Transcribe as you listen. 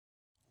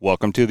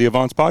Welcome to the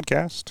Avance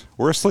Podcast.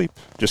 We're asleep.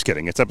 Just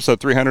kidding. It's episode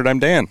 300. I'm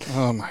Dan.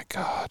 Oh, my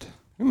God.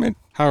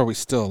 How are we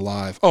still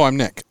alive? Oh, I'm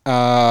Nick.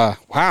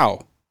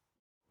 Wow.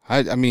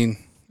 I mean,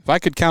 if I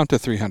could count to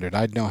 300,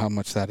 I'd know how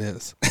much that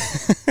is.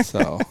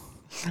 So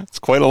it's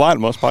quite a lot.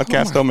 Most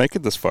podcasts don't make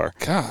it this far.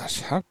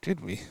 Gosh, how did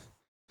we?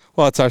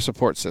 Well, it's our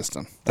support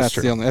system. That's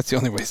the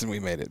only reason we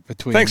made it.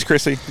 Thanks,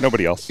 Chrissy.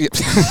 Nobody else. Yep.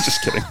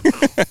 Just kidding.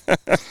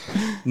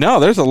 No,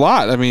 there's a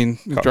lot. I mean,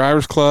 the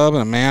Drivers Club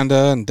and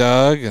Amanda and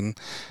Doug and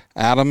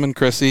Adam and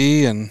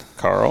Chrissy and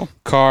Carl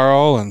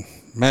and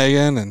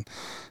Megan and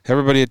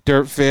everybody at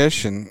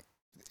Dirtfish and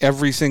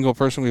every single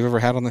person we've ever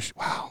had on the show.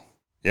 Wow.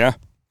 Yeah.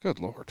 Good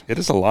Lord. It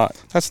is a lot.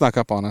 That snuck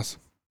up on us.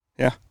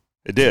 Yeah,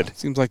 it did. It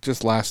seems like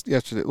just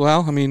yesterday.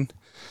 Well, I mean,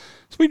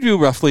 so we do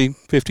roughly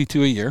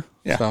 52 a year.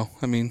 Yeah. So,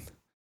 I mean,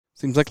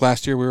 seems like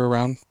last year we were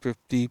around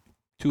 252.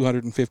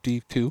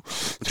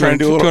 Trying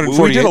to do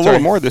we did a little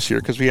more this year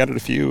because we added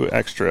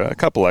a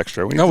couple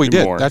extra. We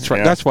did. More. That's right.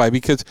 Yeah. That's why,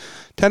 because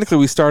technically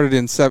we started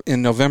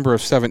in November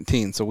of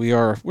 17, so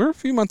we're a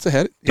few months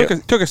ahead.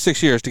 It took us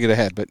 6 years to get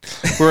ahead, but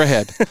we're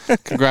ahead.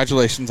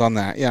 Congratulations on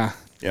that. Yeah.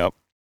 Yep.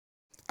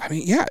 I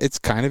mean, yeah, it's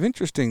kind of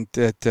interesting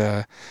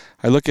that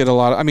I look at a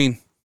lot of, I mean,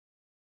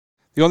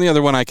 the only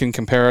other one I can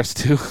compare us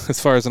to as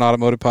far as an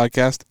automotive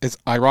podcast is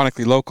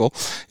ironically local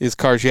is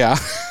Cars Yeah.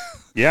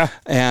 Yeah.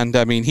 And,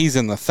 I mean, he's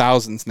in the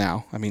thousands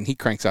now. I mean, he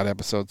cranks out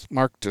episodes.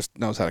 Mark just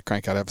knows how to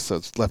crank out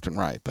episodes left and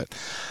right. But,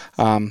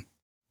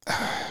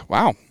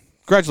 wow.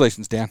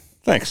 Congratulations, Dan.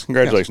 Thanks.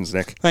 Congratulations,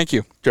 Nick. Thank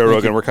you. Joe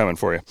Rogan, we're coming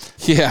for you.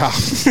 Yeah.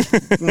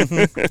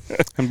 Mm-hmm.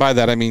 And by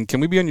that, I mean,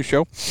 can we be on your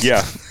show?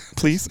 Yeah.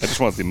 Please? I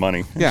just want the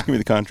money. Yeah. Just give me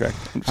the contract.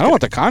 I don't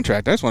want the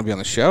contract. I just want to be on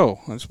the show.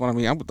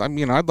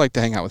 I'd like to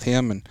hang out with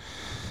him and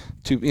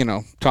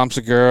Tom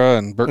Segura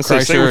and Bert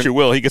Kreischer. Say what you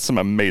will, he gets some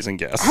amazing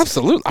guests.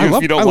 Absolutely.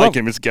 If you don't like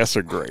him, his guests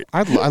are great.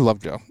 I love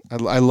Joe.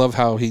 I love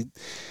how he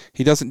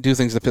doesn't do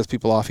things to piss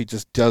people off. He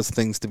just does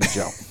things to be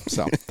Joe.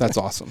 So that's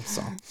awesome.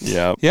 So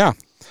yeah.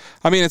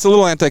 I mean, it's a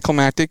little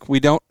anticlimactic.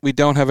 We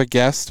don't have a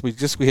guest. We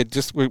just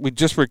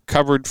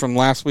recovered from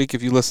last week.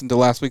 If you listened to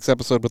last week's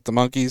episode with the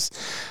monkeys,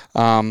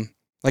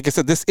 like I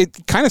said,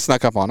 it kind of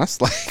snuck up on us.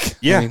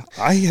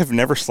 I have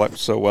never slept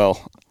so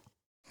well.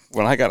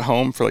 When I got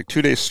home for like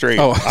 2 days straight,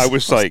 I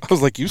was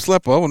like, you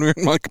slept well when we were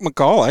in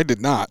McCall? I did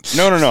not.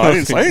 No. I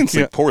didn't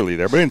sleep poorly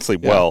there, but I didn't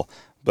sleep well.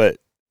 But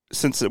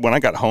when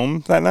I got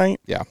home that night,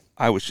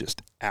 I was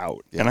just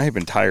out, and I have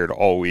been tired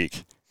all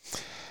week.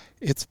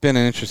 It's been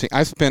an interesting.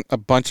 I spent a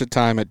bunch of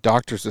time at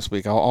doctors this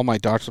week. All my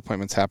doctor's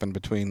appointments happened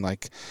between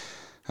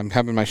I'm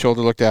having my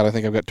shoulder looked at. I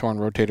think I've got torn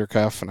rotator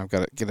cuff, and I've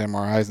got to get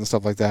MRIs and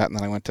stuff like that. And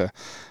then I went to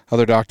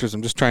other doctors.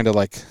 I'm just trying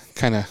to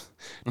kind of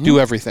do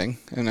everything,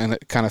 and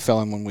it kind of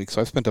fell in 1 week.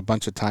 So I spent a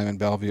bunch of time in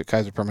Bellevue at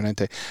Kaiser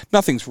Permanente.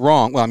 Nothing's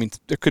wrong. Well, I mean,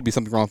 there could be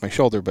something wrong with my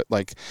shoulder, but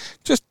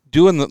just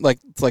doing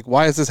it's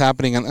why is this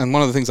happening? And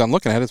one of the things I'm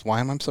looking at is why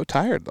am I so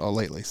tired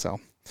lately? So.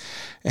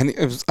 And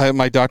it was,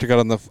 my doctor got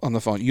on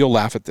the phone. You'll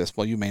laugh at this.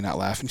 Well, you may not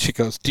laugh. And she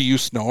goes, "Do you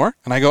snore?"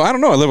 And I go, "I don't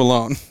know. I live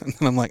alone." And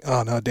then I'm like,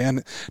 "Oh no,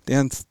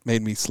 Dan's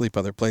made me sleep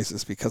other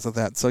places because of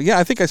that." So yeah,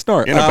 I think I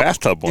snore in a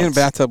bathtub once. In a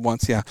bathtub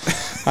once, yeah.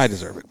 I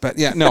deserve it, but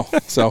yeah, no.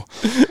 So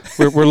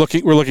we're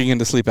looking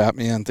into sleep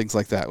apnea and things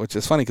like that, which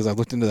is funny because I've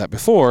looked into that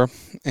before,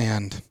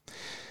 and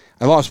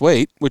I lost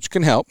weight, which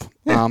can help.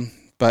 Yeah.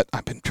 But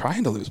I've been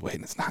trying to lose weight,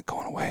 and it's not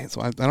going away.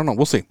 So I don't know.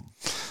 We'll see.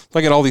 So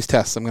I get all these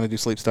tests. I'm going to do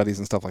sleep studies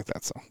and stuff like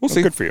that. So we'll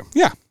see. Good for you.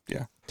 Yeah.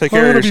 Yeah. Take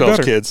care of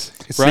yourselves, kids.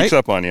 It sneaks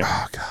up on you.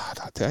 Oh, God,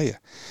 I'll tell you.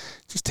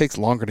 It just takes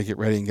longer to get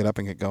ready and get up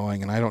and get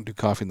going, and I don't do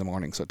coffee in the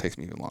morning, so it takes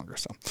me even longer.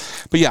 So,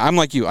 but yeah, I'm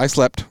like you. I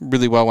slept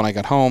really well when I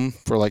got home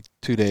for like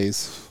 2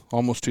 days,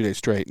 almost 2 days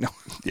straight. No.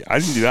 Yeah, I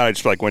didn't do that. I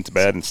just went to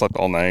bed and slept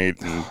all night.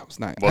 And it was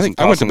nice. I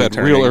think I went to bed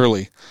real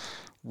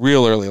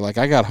early. Like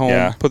I got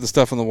home, put the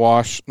stuff in the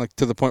wash,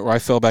 to the point where I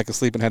fell back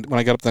asleep, and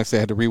when I got up the next day, I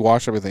had to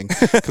rewash everything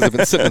because I've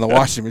been sitting in the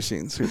washing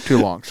machine too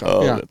long.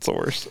 So, that's the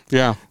worst.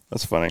 Yeah,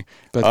 that's funny.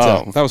 But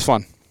that was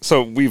fun.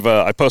 So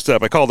I posted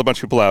up. I called a bunch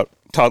of people out.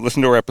 Todd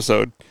listened to our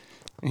episode.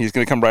 He's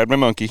going to come ride my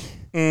monkey.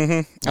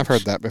 Mm-hmm. I've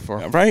heard that before.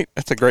 Right?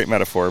 That's a great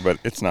metaphor, but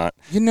it's not.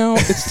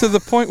 It's to the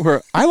point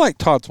where I like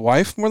Todd's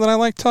wife more than I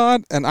like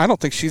Todd, and I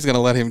don't think she's going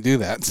to let him do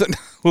that. So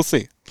we'll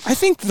see. I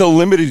think the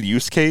limited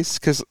use case,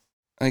 because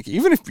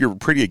even if you're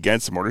pretty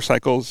against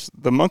motorcycles,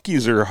 the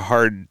monkeys are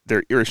hard.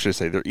 They're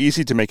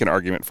easy to make an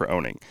argument for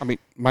owning. I mean,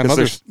 my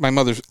mother's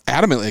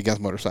adamantly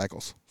against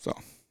motorcycles. So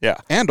yeah,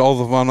 and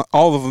all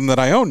of them that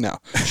I own now.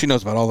 She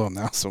knows about all of them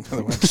now. So by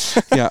the way,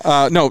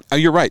 yeah, no,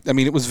 you're right. I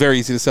mean, it was very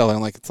easy to sell,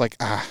 and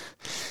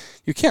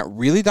you can't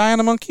really die on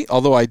a monkey.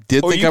 Although I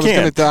did think I was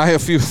going to die a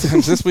few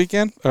times this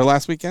weekend or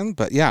last weekend,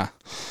 but yeah.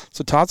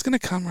 So Todd's going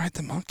to come ride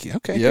the monkey.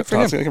 Okay, yep,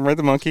 Todd's going to come ride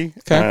the monkey.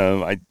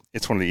 Okay.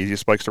 It's one of the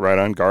easiest bikes to ride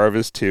on. Garav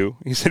is too.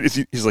 He said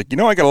he's like,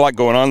 I got a lot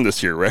going on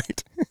this year,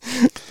 right?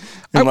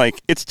 I'm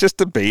like, it's just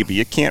a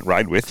baby. It can't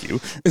ride with you.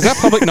 Is that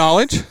public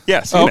knowledge?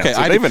 Yes. Okay.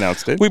 They've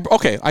announced it. We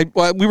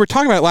were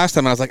talking about it last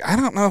time, and I was like, I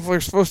don't know if I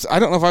was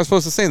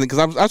supposed to say anything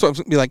because I was going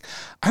to be like,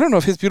 I don't know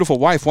if his beautiful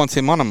wife wants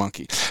him on a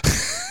monkey.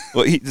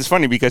 Well, it's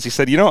funny because he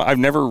said, I've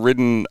never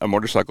ridden a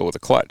motorcycle with a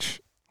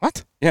clutch.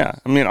 What? Yeah.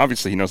 I mean,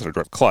 obviously he knows how to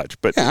drive a clutch,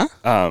 but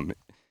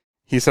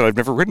he said, I've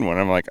never ridden one.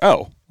 I'm like,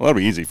 oh, well, that'll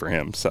be easy for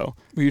him. So,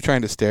 were you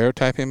trying to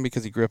stereotype him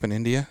because he grew up in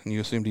India and you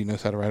assumed he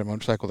knows how to ride a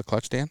motorcycle with a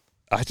clutch, Dan?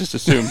 I just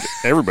assumed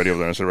everybody over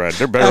there knows how to ride.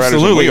 They're better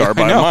riders than we are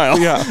by a mile.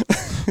 Yeah.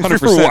 100%.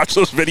 If you ever watch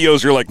those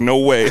videos, you're like, no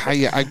way.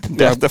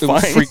 It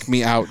would freak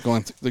me out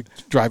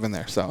driving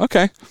there. So,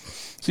 okay.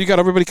 So you got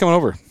everybody coming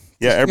over.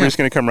 Yeah, everybody's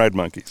going to come ride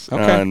monkeys.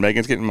 Okay. And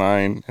Megan's getting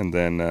mine, and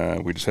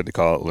then we just had to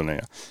call it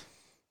Linnea.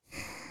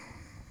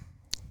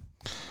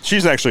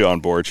 She's actually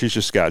on board. She's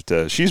just got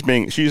she's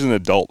an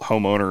adult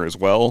homeowner as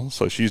well,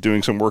 so she's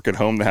doing some work at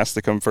home that has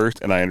to come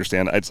first, and I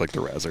understand. I just like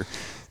to razz her.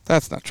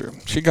 That's not true.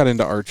 She got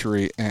into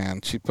archery,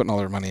 and she's putting all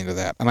her money into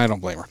that, and I don't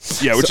blame her.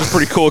 Yeah, which is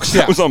pretty cool because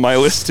that was on my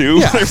list too.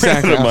 Yeah, I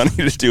ran out of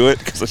money to do it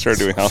because I started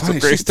doing house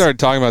upgrades. She started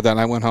talking about that, and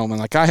I went home and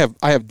I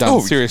have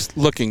done serious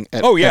looking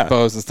at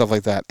bows and stuff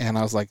like that, and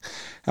I was like,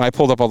 and I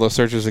pulled up all those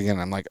searches again.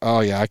 And I'm like,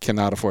 oh yeah, I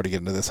cannot afford to get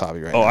into this hobby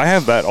right now. I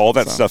have all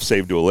that stuff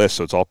saved to a list,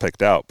 so it's all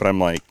picked out. But I'm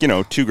like,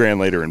 $2,000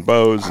 later in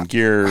bows and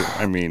gear.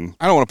 I mean,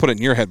 I don't want to put it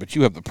in your head, but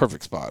you have the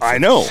perfect spot. So. I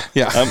know.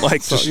 Yeah, I'm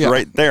like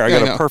right there. I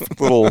got a perfect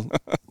little.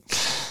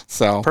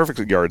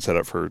 Perfect yard set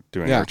up for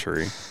doing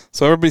archery.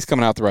 So everybody's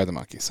coming out to ride the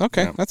monkeys.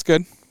 Okay, that's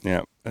good.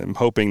 Yeah, I'm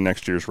hoping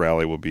next year's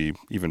rally will be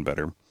even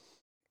better.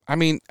 I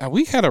mean,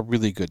 we had a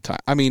really good time.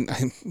 I mean,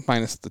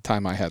 minus the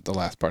time I had the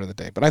last part of the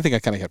day, but I think I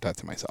kind of kept that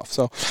to myself.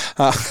 So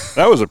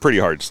that was a pretty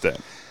hard step.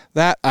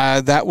 That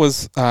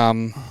was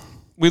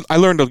I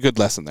learned a good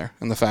lesson there,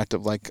 and the fact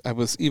of I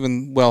was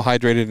even well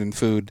hydrated in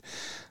food.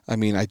 I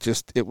mean,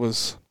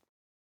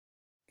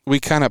 we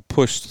kind of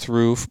pushed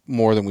through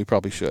more than we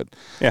probably should.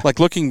 Yeah.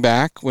 Looking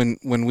back, when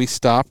we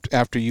stopped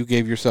after you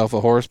gave yourself a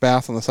horse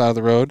bath on the side of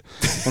the road,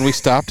 when we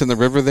stopped in the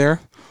river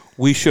there,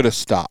 we should have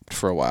stopped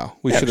for a while.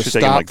 We should have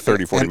stopped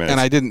 30, 40 minutes.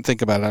 And I didn't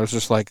think about it. I was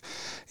just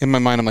in my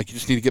mind, I'm like, you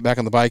just need to get back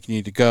on the bike. You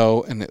need to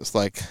go. And it was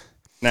like,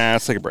 nah,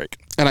 let's take a break.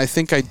 And I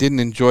think I didn't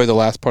enjoy the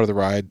last part of the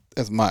ride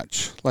as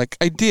much.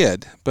 I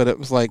did, but it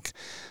was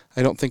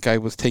I don't think I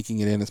was taking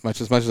it in as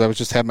much as I was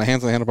just had my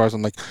hands on the handlebars.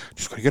 I'm like,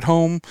 just going to get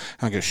home, and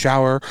I'm going to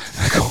shower.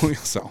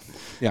 So,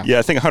 yeah. Yeah,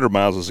 I think 100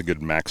 miles is a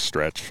good max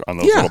stretch on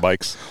those little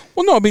bikes.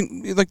 Well, no, I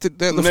mean,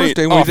 the first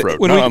day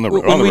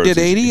when we did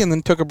 80 and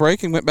then took a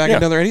break and went back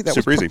another 80, that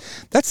super was easy.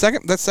 That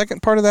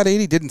second part of that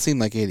 80 didn't seem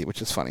like 80,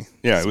 which is funny.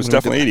 Yeah, it was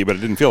definitely 80, but it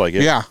didn't feel like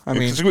it. Yeah, I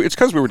mean, it's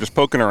because we were just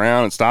poking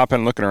around and stopping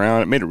and looking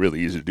around. It made it really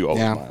easy to do all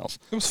those miles.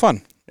 It was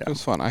fun. Yeah. It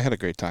was fun. I had a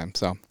great time.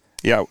 So.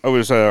 Yeah, it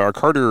was our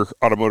Carter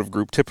Automotive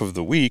Group tip of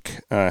the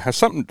week. Has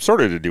something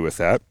sort of to do with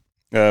that.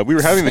 We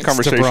were having the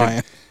conversation. To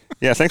Brian.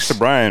 Yeah, thanks to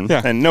Brian.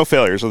 Yeah. And no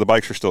failures. So the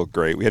bikes are still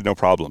great. We had no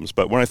problems.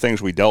 But one of the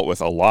things we dealt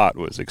with a lot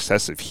was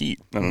excessive heat.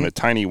 And on a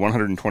tiny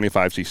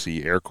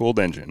 125cc air-cooled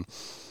engine,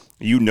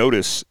 you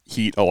notice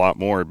heat a lot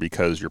more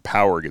because your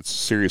power gets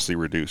seriously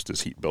reduced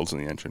as heat builds in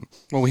the engine.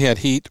 Well, we had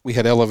heat, we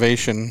had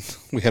elevation,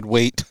 we had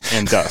weight.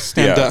 And dust.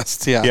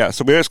 Yeah,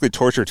 so we basically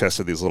torture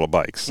tested these little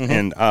bikes.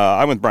 And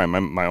I'm with Brian.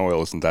 My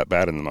oil isn't that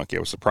bad in the Monkey. I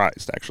was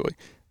surprised, actually.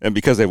 And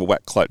because they have a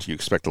wet clutch, you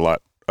expect a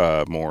lot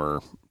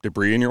more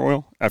debris in your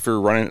oil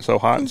after running it so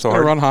hot and so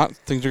hard. Run hot,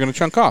 things are going to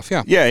chunk off,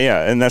 yeah.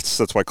 Yeah, and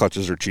that's why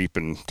clutches are cheap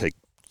and take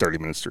 30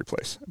 minutes to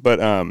replace. But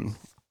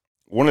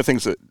one of the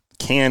things that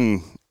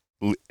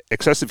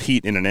excessive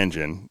heat in an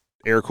engine,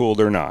 air-cooled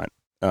or not,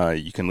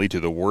 you can lead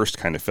to the worst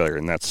kind of failure,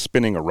 and that's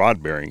spinning a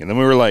rod bearing. And then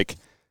we were like,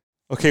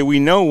 okay, we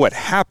know what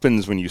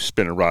happens when you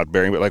spin a rod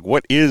bearing, but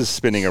what is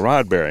spinning a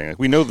rod bearing?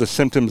 We know the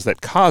symptoms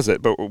that cause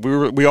it, but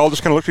we all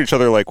just kind of looked at each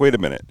other like, wait a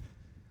minute.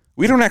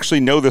 We don't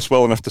actually know this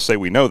well enough to say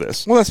we know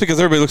this. Well, that's because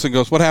everybody looks and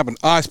goes, what happened?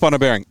 I spun a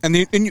bearing. And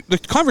the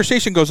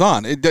conversation goes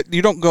on.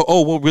 You don't go,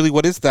 oh, well, really,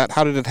 what is that?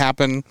 How did it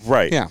happen?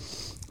 Right. Yeah.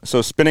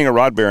 So spinning a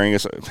rod bearing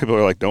is, people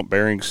are like, don't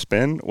bearings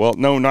spin? Well,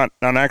 no, not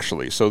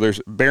actually. So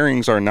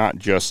bearings are not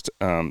just,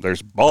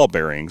 there's ball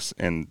bearings,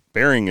 and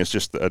bearing is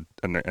just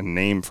a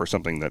name for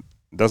something that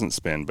doesn't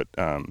spin, but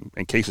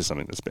encases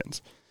something that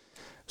spins.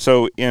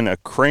 So in a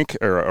crank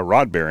or a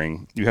rod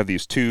bearing, you have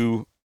these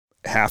two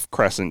half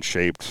crescent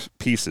shaped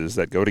pieces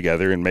that go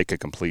together and make a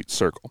complete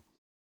circle.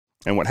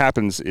 And what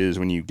happens is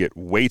when you get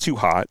way too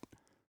hot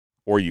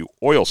or you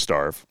oil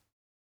starve,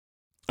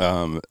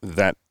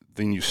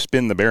 then you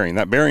spin the bearing.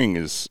 That bearing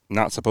is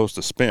not supposed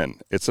to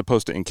spin. It's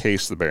supposed to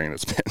encase the bearing that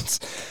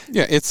spins.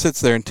 Yeah, it sits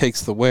there and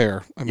takes the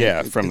wear.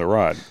 From the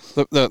rod.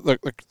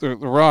 The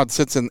rod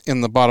sits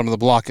in the bottom of the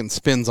block and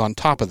spins on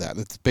top of that.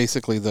 It's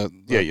basically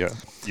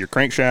your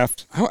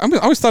crankshaft. I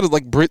always thought of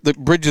the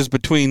bridges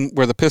between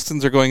where the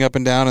pistons are going up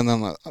and down, and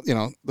then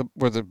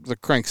where the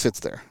crank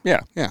sits there.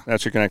 Yeah.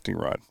 That's your connecting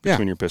rod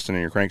between your piston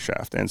and your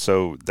crankshaft. And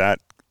so that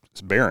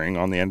bearing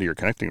on the end of your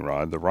connecting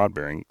rod, the rod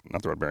bearing,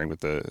 not the rod bearing,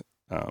 but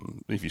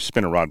if you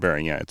spin a rod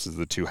bearing, it's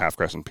the two half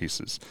crescent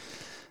pieces.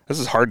 This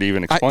is hard to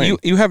even explain.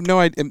 You have no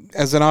idea,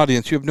 as an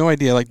audience, you have no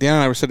idea. Like Dan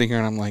and I were sitting here,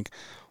 and I'm like,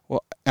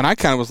 well, and I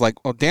kind of was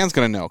like, well, Dan's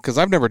going to know because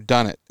I've never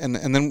done it. And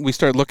then we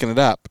started looking it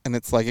up, and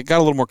it's like it got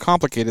a little more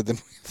complicated than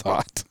we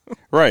thought.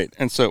 Right.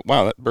 And so,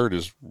 wow, that bird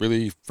is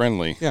really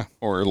friendly. Yeah.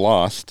 Or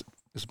lost.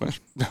 Is a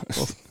bunch?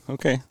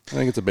 Okay, I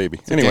think it's a baby.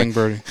 It's anyway, a gang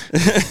birdie.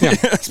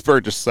 this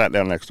bird just sat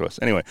down next to us.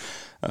 Anyway,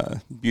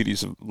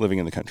 beauties of living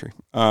in the country.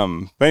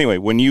 But anyway,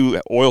 when you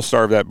oil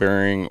starve that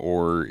bearing,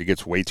 or it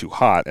gets way too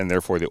hot, and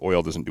therefore the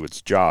oil doesn't do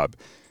its job,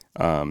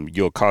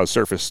 you'll cause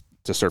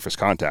surface-to-surface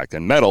contact.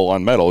 And metal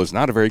on metal is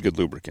not a very good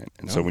lubricant.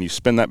 And so when you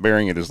spin that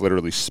bearing, it is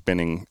literally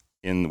spinning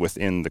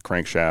within the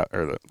crankshaft,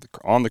 or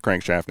on the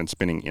crankshaft, and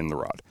spinning in the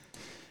rod.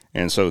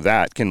 And so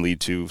that can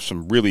lead to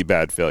some really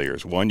bad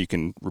failures. One, you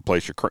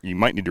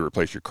might need to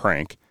replace your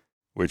crank,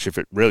 which if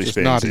it really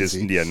spins is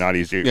not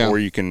easy. Yeah. Or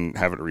you can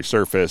have it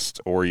resurfaced,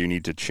 or you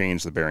need to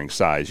change the bearing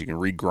size. You can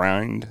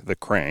regrind the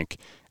crank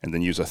and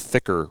then use a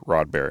thicker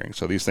rod bearing.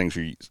 So these things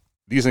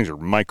are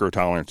micro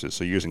tolerances.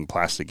 So using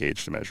plastic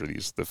gauge to measure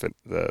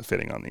the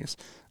fitting on these,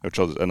 which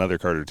is another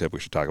Carter tip. We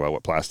should talk about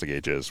what plastic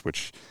gauge is,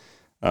 which,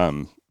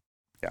 we'll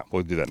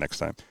do that next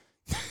time.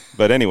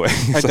 But anyway,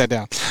 write that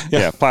down.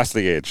 Yeah,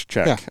 plastic gauge,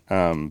 check.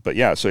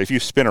 Yeah. So if you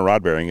spin a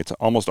rod bearing, it's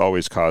almost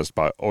always caused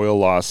by oil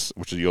loss,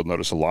 which is, you'll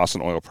notice a loss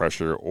in oil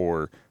pressure,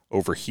 or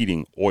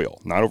overheating oil.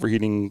 Not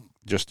overheating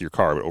just your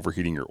car, but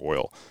overheating your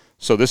oil.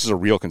 So this is a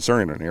real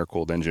concern in an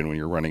air-cooled engine when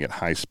you're running at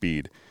high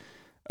speed.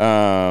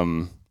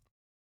 Anyway.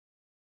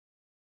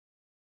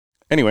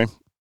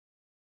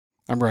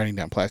 I'm writing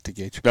down plastic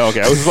gauge.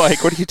 Okay, I was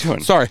like, what are you doing?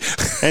 Sorry.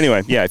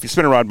 Anyway, yeah, if you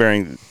spin a rod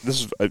bearing,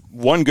 this is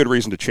one good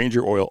reason to change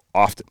your oil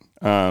often.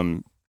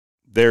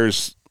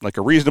 There's like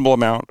a reasonable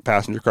amount. A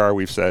passenger car,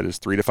 we've said, is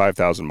 3,000 to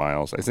 5,000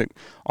 miles. I think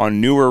on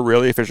newer,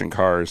 really efficient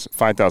cars,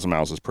 5,000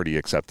 miles is pretty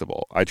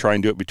acceptable. I try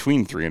and do it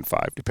between 3 and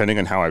 5, depending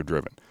on how I've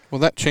driven. Well,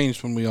 that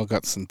changed when we all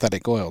got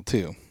synthetic oil,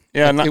 too.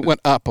 Yeah, it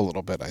went up a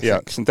little bit, I think. Yeah,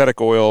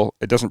 synthetic oil,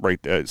 it doesn't break.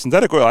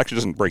 Synthetic oil actually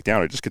doesn't break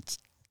down.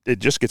 It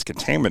just gets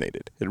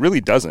contaminated. It really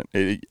doesn't.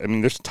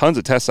 There's tons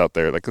of tests out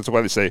there. Like, that's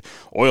why they say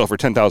oil for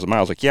 10,000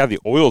 miles. Like, yeah, the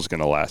oil's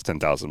going to last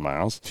 10,000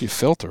 miles. If you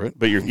filter it.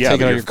 But take it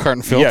out of your cart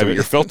and filter it. Yeah, but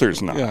your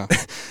filter's not. Yeah.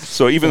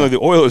 So even though the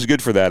oil is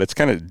good for that, it's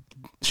kind of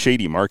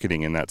shady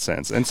marketing in that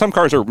sense. And some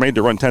cars are made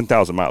to run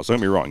 10,000 miles. Don't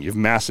get me wrong. You have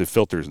massive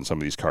filters in some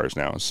of these cars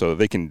now. So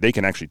they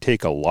can actually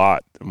take a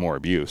lot more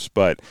abuse.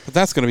 But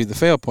that's going to be the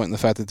fail point in the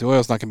fact that the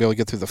oil's not going to be able to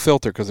get through the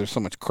filter because there's so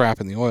much crap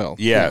in the oil.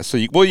 Yeah. So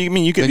you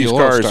get these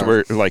cars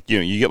where, like,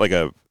 you get like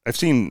I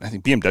think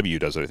BMW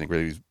does it, I think, where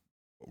these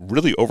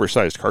really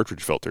oversized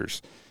cartridge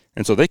filters.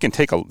 And so they can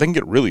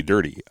get really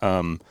dirty.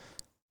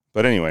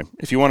 But anyway,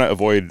 if you want to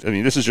avoid,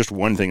 this is just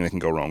one thing that can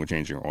go wrong with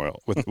changing your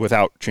oil,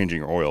 without changing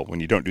your oil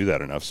when you don't do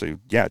that enough. So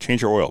yeah,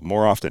 change your oil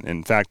more often.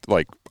 In fact,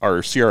 like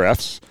our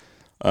CRFs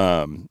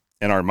and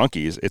our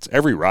Monkeys, it's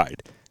every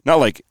ride. Not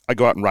like I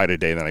go out and ride a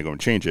day and then I go and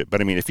change it.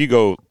 But if you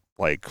go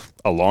like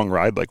a long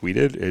ride like we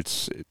did,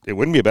 it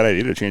wouldn't be a bad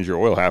idea to change your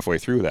oil halfway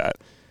through that.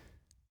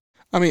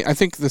 I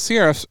think the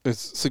CRF is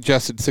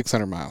suggested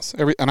 600 miles.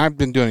 And I've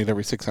been doing it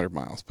every 600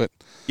 miles. But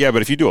yeah,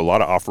 but if you do a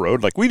lot of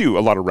off-road, like we do a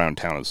lot of around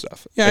town and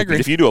stuff. Yeah, I agree.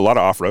 If you do a lot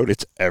of off-road,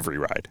 it's every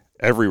ride.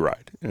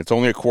 And it's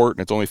only a quart,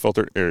 and it's only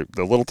filtered.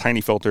 The little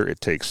tiny filter,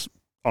 it takes,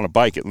 on a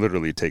bike, it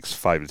literally takes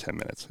 5 to 10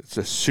 minutes. It's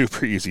a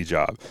super easy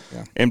job.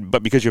 Yeah.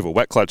 But because you have a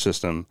wet clutch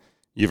system,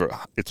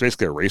 it's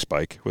basically a race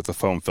bike with a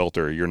foam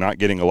filter. You're not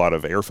getting a lot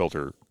of air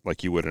filter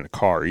like you would in a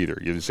car either.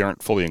 These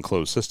aren't fully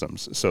enclosed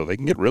systems, so they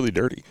can get really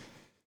dirty.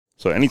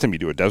 So anytime you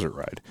do a desert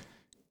ride.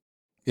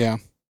 Yeah.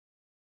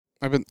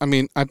 I'm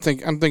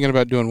thinking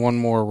about doing one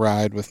more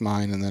ride with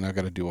mine, and then I've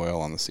got to do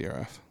oil on the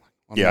CRF.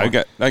 I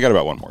got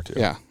about one more too.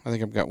 Yeah, I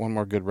think I've got one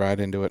more good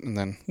ride into it, and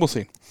then we'll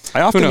see.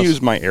 I often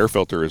use my air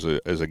filter as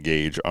a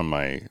gauge on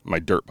my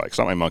dirt bikes.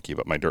 Not my Monkey,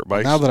 but my dirt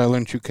bikes. Now that I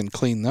learned you can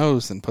clean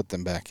those and put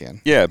them back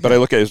in. Yeah, but I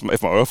look at it,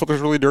 if my oil filter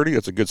is really dirty,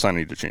 that's a good sign I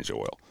need to change the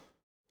oil.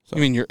 So,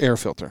 you mean your air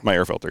filter? My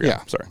air filter,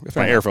 yeah. Sorry. If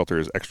my air filter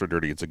is extra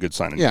dirty, it's a good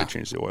sign I need to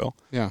change the oil.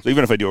 Yeah. So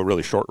even if I do a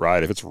really short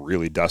ride, if it's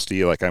really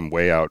dusty, like I'm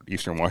way out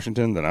eastern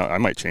Washington, then I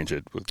might change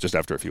it just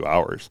after a few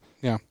hours.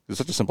 Yeah. It's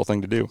such a simple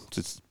thing to do.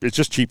 It's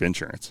just cheap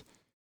insurance.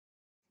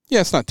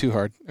 Yeah, it's not too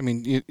hard. On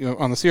the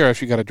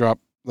CRF, you got to drop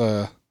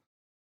that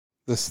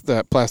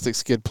plastic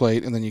skid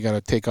plate, and then you got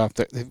to take off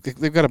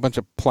they've got a bunch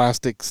of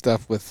plastic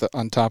stuff with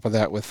on top of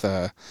that with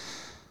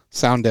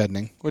sound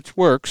deadening, which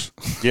works.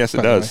 Yes,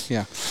 it does.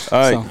 Yeah.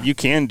 You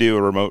can do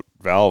a remote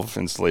valve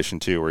installation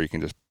too, where you can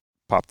just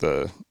pop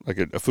a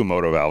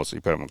Fumoto valve, so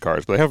you put them in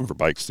cars, but they have them for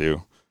bikes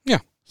too. Yeah.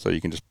 So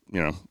you can just,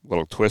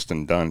 little twist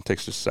and done. It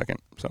takes just a second.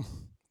 So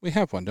we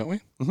have one, don't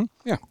we? Mm-hmm.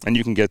 Yeah. And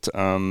you can get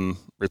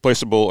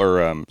replaceable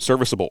or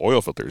serviceable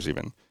oil filters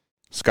even.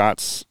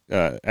 Scott's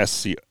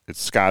SC,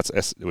 it's Scott's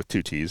S with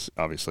 2 T's,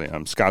 obviously.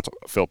 Scott's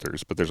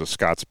filters, but there's a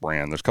Scott's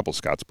brand. There's a couple of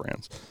Scott's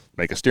brands.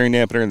 They make a steering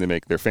dampener,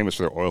 and they're famous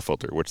for their oil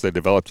filter, which they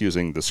developed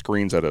using the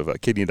screens out of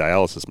kidney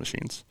dialysis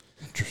machines.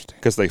 Interesting.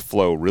 Because they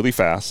flow really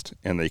fast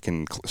and they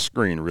can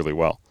screen really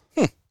well.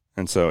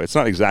 And so it's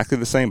not exactly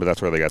the same, but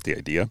that's where they got the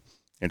idea,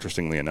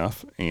 interestingly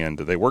enough. And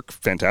they work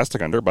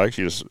fantastic on dirt bikes.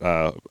 You just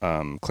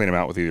clean them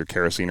out with either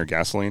kerosene or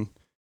gasoline,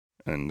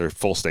 and they're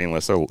full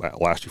stainless. They'll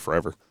last you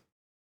forever.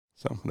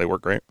 So they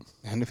work great.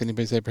 And if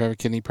anybody's ever having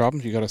kidney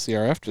problems, you got a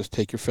CRF, just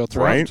take your filter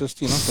right. out. Just,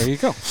 there you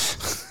go.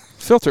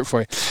 Filter it for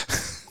you.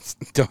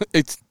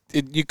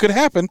 you could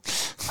happen.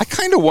 I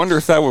kind of wonder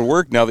if that would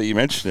work now that you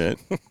mention it.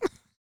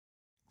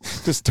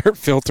 Just start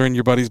filtering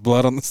your buddy's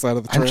blood on the side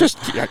of the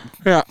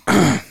trail.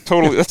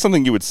 Totally. That's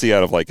something you would see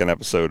out of like an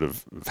episode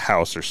of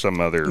House or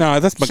some other. No,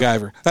 that's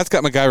MacGyver. That's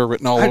got MacGyver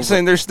written all over. I'm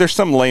saying there's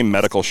some lame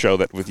medical show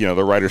that with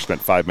the writer spent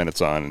 5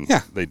 minutes on, and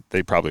yeah.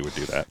 they probably would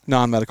do that.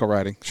 Non-medical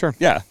writing, sure.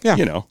 Yeah.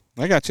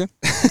 I got you.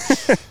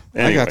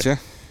 Anyway. I got you.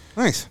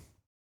 Nice.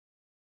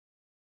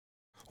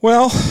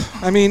 Well,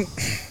 I mean,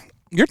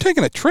 you're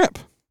taking a trip.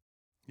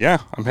 Yeah,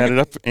 I'm headed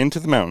up into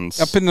the mountains.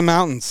 Up in the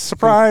mountains.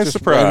 Surprise.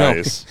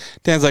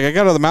 Dan's like, I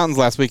got to the mountains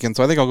last weekend,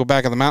 so I think I'll go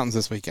back in the mountains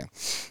this weekend.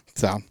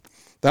 So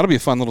that'll be a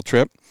fun little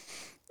trip.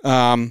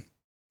 And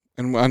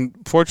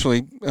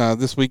unfortunately,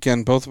 this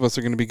weekend, both of us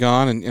are going to be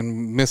gone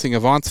and missing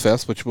Avance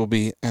Fest, which will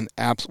be an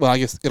well, I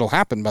guess it'll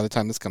happen by the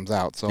time this comes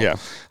out. So yeah.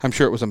 I'm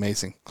sure it was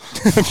amazing.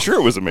 I'm sure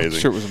it was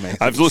amazing.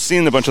 I've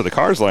seen a bunch of the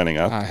cars lining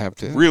up. I have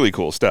to. Really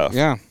cool stuff.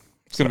 Yeah.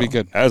 It's going to be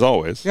good. As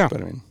always. Yeah.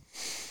 But I mean,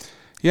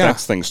 yeah.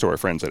 That's thanks to our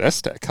friends at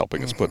S-Tech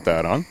helping us put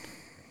that on.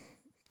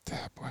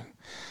 Boy.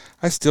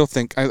 I still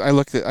think I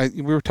looked at.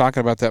 We were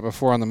talking about that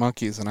before on the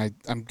monkeys, and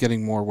I'm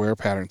getting more wear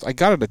patterns. I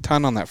got it a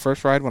ton on that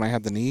first ride when I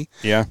had the knee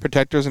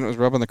protectors, and it was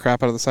rubbing the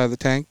crap out of the side of the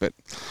tank. But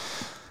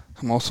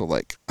I'm also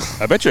like,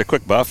 I bet you a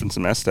quick buff and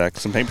some S-Tech,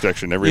 some paint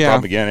protection, never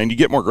problem again, and you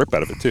get more grip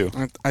out of it too.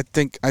 I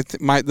think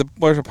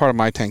there's a part of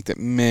my tank that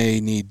may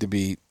need to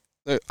be.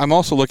 I'm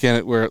also looking at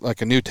it where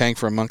like a new tank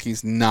for a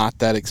monkey's not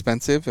that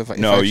expensive. If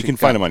you can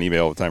find them on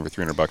eBay all the time for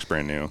 $300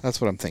 brand new.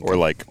 That's what I'm thinking. Or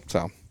like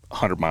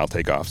 100-mile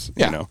takeoffs.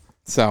 Yeah.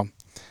 So.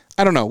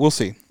 I don't know. We'll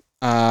see.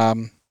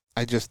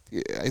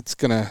 It's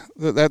gonna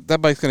that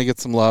bike's gonna get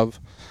some love.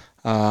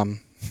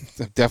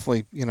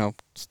 Definitely,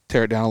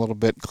 tear it down a little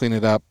bit, clean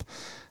it up.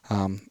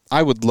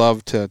 I would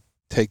love to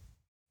take.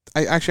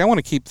 I want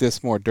to keep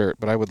this more dirt,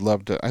 but I would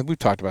love to. We've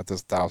talked about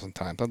this 1,000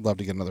 times. I'd love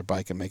to get another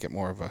bike and make it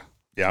more of a.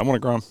 Yeah, I want a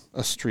Grom.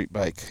 A street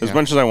bike. As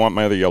much as I want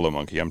my other yellow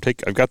monkey, I've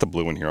got the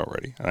blue one here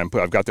already, and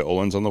I've got the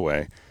Öhlins on the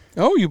way.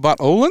 Oh, you bought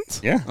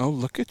Öhlins? Yeah. Oh,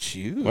 look at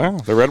you. Well,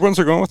 the red ones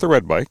are going with the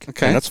red bike.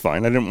 Okay. And that's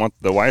fine. I didn't want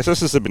the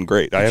YSSs have been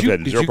great. I have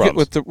had zero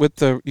problems.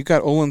 You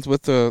got Öhlins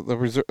with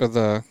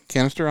the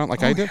canister on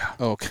like I did? Yeah.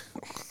 Oh, okay.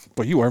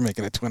 Boy, you are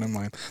making a twin of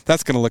mine.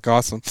 That's going to look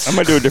awesome. I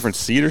might do a different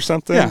seat or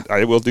something. Yeah.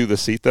 I will do the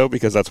seat though,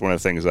 because that's one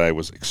of the things I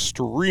was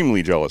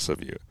extremely jealous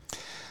of you.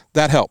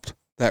 That helped.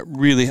 That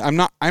really. I'm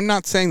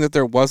not saying that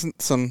there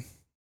wasn't some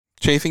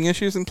chafing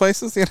issues in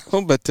places,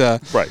 but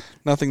right.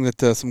 Nothing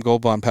that some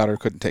Gold Bond powder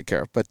couldn't take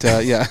care of. But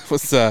yeah, it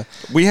was.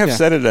 We have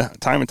said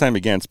it time and time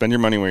again: spend your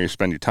money where you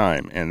spend your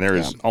time, and there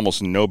is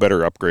almost no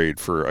better upgrade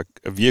for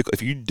a vehicle.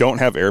 If you don't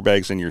have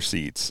airbags in your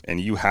seats and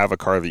you have a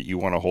car that you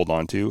want to hold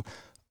on to,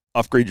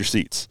 upgrade your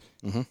seats.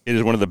 Mm-hmm. It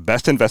is one of the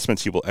best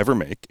investments you will ever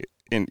make,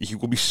 and you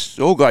will be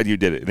so glad you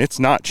did it. And it's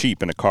not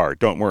cheap in a car.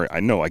 Don't worry. I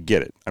know. I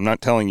get it. I'm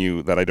not telling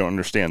you that I don't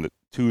understand that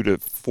 $2,000 to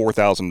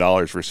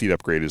 $4,000 for a seat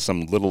upgrade is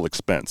some little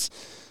expense.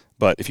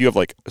 But if you have,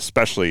 like,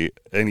 especially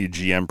any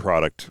GM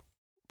product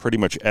pretty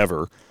much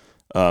ever,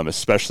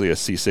 especially a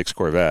C6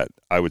 Corvette,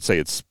 I would say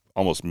it's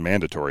almost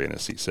mandatory in a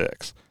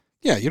C6.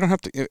 Yeah, you don't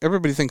have to.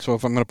 Everybody thinks, well,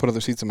 if I'm going to put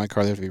other seats in my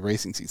car, they have to be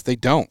racing seats. They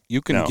don't.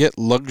 You can get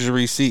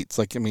luxury seats.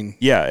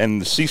 Yeah,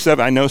 and the C7,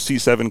 I know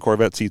C7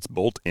 Corvette seats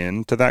bolt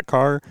into that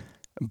car,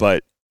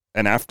 but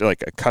after,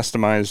 like, a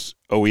customized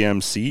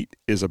OEM seat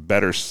is a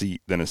better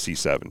seat than a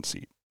C7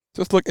 seat.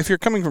 Just look, if you're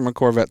coming from a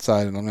Corvette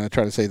side, and I'm going to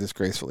try to say this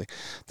gracefully,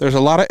 there's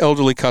a lot of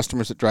elderly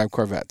customers that drive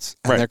Corvettes,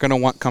 and they're going to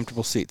want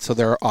comfortable seats, so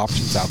there are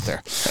options out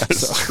there.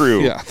 That's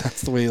true. Yeah,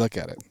 that's the way you look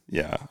at it.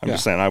 Yeah, I'm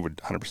just saying I would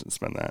 100%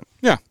 spend that.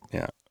 Yeah.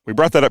 Yeah. We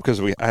brought that up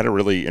because we had a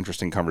really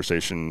interesting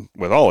conversation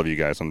with all of you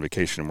guys on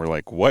vacation. We're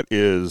like,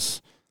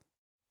 this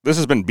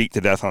has been beat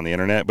to death on the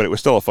internet, but it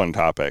was still a fun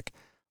topic.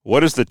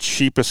 What is the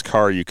cheapest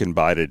car you can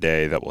buy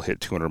today that will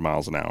hit 200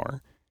 miles an hour?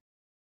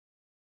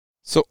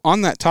 So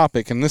on that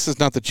topic, and this is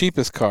not the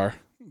cheapest car,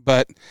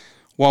 but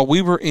while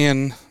we were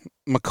in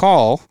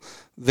McCall,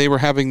 they were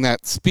having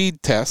that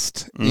speed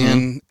test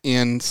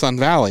in Sun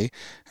Valley,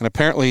 and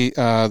apparently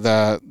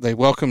they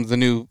welcomed the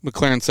new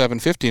McLaren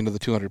 750 into the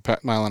 200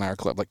 mile an hour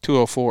club, like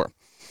 204.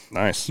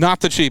 Nice. Not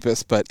the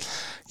cheapest, but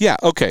yeah,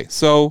 okay.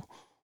 So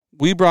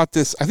we brought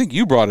this. I think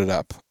you brought it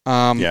up.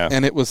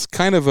 And it was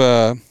kind of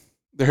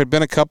there had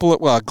been a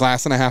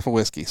glass and a half of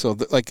whiskey. So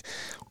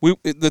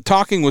the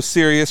talking was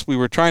serious. We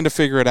were trying to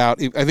figure it out.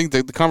 I think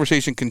the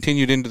conversation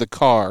continued into the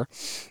car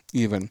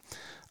even.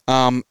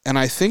 And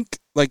I think,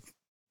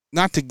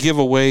 not to give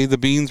away the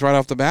beans right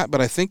off the bat, but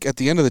I think at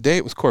the end of the day,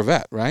 it was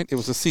Corvette, right? It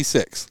was a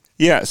C6.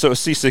 Yeah. So a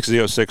C6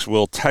 Z06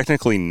 will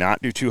technically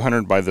not do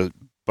 200 by the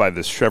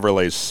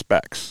Chevrolet's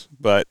specs,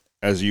 but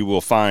as you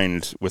will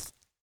find with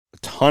a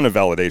ton of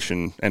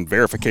validation and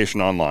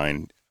verification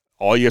online,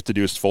 all you have to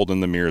do is fold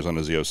in the mirrors on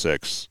a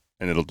Z06,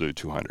 and it'll do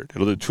 200.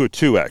 It'll do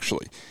 202,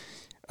 actually.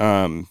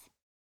 You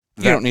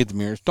don't need the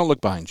mirrors. Don't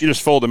look behind you. You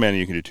just fold them in, and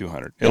you can do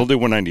 200. It'll do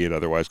 198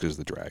 otherwise because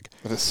of the drag.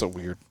 That is so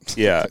weird.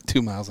 Yeah. It's like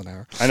 2 miles an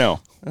hour. I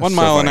know. That's 1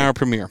 mile an hour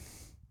per mirror.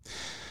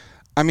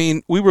 I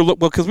mean, we were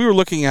because we were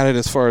looking at it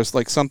as far as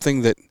like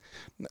something that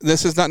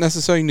this is not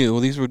necessarily new.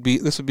 This would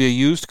be a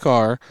used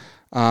car,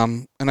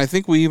 and I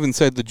think we even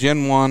said the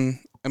Gen 1.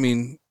 I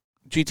mean,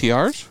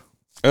 GTRs.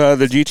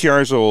 The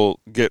GTRs will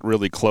get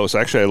really close.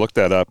 Actually, I looked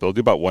that up. They'll do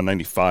about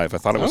 195. I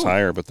thought it was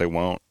higher, but they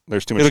won't.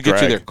 There's too much drag. It'll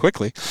get you there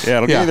quickly. Yeah,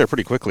 it'll get you there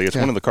pretty quickly. It's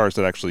one of the cars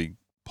that actually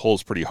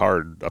pulls pretty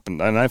hard up,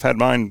 and I've had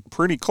mine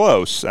pretty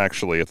close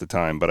actually at the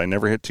time, but I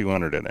never hit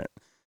 200 in it.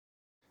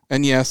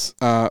 And yes,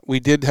 we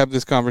did have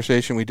this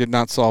conversation. We did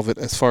not solve it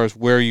as far as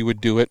where you would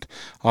do it.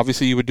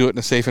 Obviously, you would do it in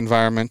a safe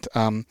environment.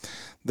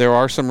 There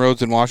are some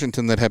roads in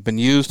Washington that have been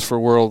used for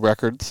world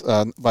records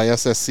by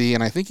SSC,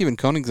 and I think even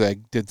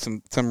Koenigsegg did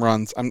some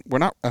runs. We're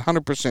not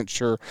 100%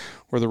 sure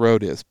where the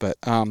road is, but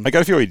I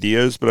got a few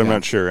ideas, but I'm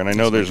not sure. And I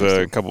know there's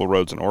a couple of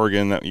roads in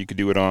Oregon that you could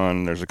do it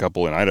on. There's a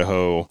couple in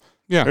Idaho.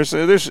 Yeah,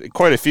 there's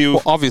quite a few.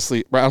 Well,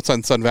 obviously, right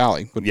outside Sun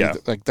Valley would be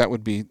that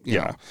would be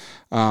you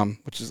know,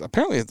 which is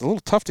apparently it's a little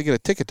tough to get a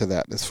ticket to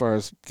that as far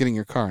as getting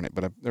your car in it.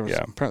 But there was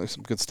apparently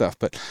some good stuff.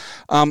 But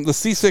the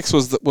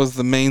C6 was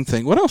the main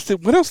thing. What else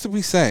did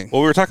we say?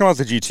 Well, we were talking about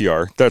the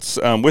GTR. That's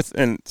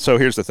and so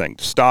here's the thing: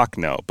 stock,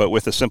 no, but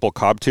with a simple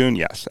Cobb tune,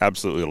 yes,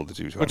 absolutely, it'll do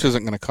 200. Which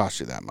isn't going to cost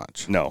you that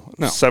much. No.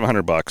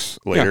 $700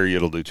 later,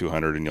 it'll do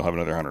 200, and you'll have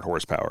another 100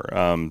 horsepower.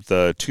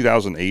 The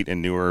 2008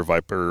 and newer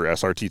Viper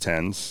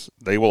SRT10s,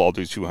 they will all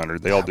do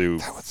 200. They all do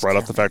right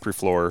off the factory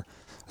floor.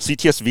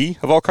 CTS-V,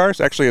 of all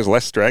cars, actually has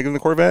less drag than the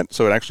Corvette,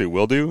 so it actually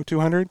will do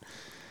 200.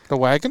 The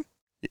wagon?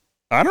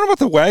 I don't know about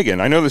the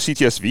wagon. I know the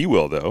CTS-V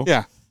will, though.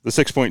 Yeah. The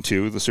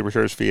 6.2, the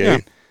supercharged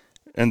V8.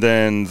 And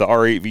then the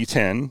R8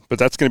 V10, but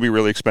that's going to be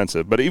really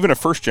expensive. But even a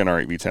first-gen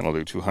R8 V10 will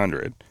do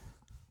 200.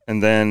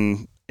 And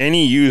then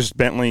any used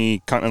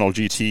Bentley Continental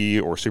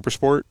GT or Super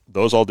Sport,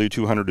 those all do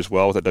 200 as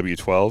well with that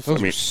W12.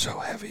 Those are so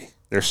heavy.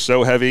 They're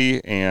so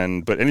heavy,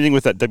 but anything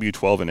with that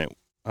W12 in it,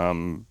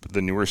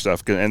 the newer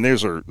stuff, and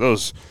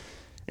those,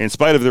 in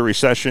spite of the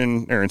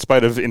recession, or in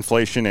spite of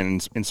inflation,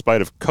 and in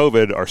spite of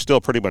COVID, are still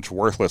pretty much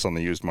worthless on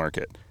the used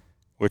market,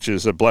 which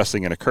is a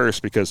blessing and a curse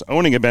because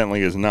owning a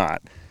Bentley is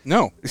not.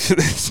 No.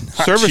 It's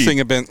not Servicing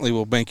cheap. a Bentley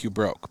will make you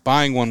broke.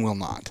 Buying one will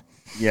not.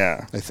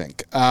 Yeah. I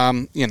think.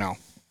 The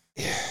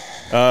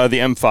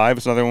M5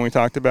 is another one we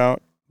talked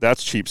about.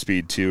 That's cheap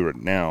speed too right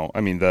now.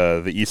 I mean,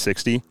 the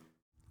E60.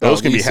 Those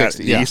can be E60,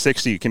 the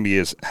E60 can be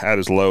had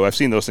as low. I've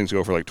seen those things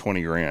go for like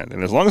 $20,000,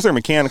 and as long as they're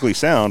mechanically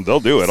sound, they'll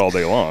do it all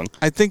day long.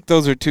 I think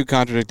those are two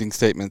contradicting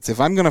statements.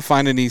 If I'm going to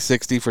find an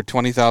E60 for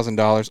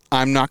 $20,000,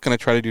 I'm not going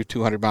to try to do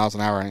 200 miles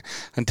an hour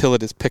until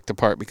it is picked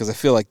apart because I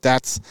feel like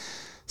that's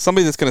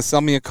somebody that's going to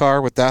sell me a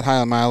car with that high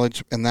on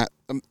mileage and that.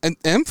 And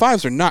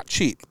M5s are not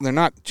cheap. They're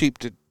not cheap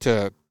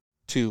to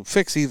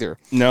fix either.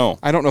 No,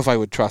 I don't know if I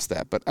would trust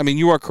that, but I mean,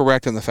 you are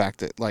correct in the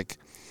fact that like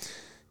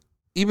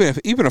even a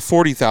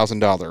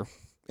 $40,000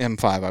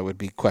 M5, I would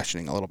be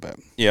questioning a little bit.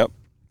 Yep.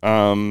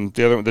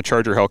 The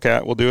Charger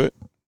Hellcat will do it.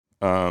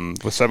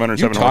 With 707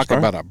 you talk horsepower.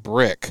 about a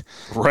brick,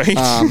 right?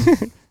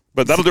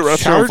 But that'll do it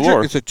right on the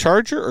floor. Is it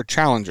Charger or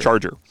Challenger?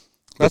 Charger.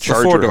 That's the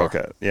the Charger 4-door.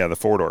 Hellcat. Yeah, the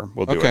 4-door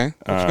will do it. Okay,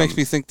 which makes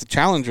me think the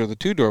Challenger, the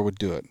 2-door, would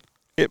do it.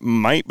 It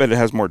might, but it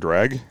has more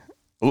drag.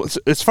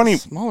 It's funny.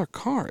 Smaller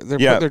car.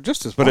 They're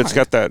just as wide. But it's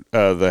got that.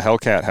 The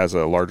Hellcat has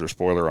a larger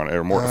spoiler on it,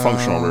 or more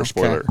functional rear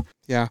spoiler.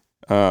 Yeah.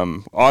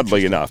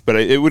 Oddly enough, but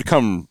it would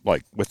come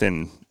like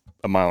within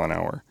a mile an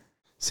hour.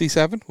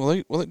 C7,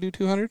 will it do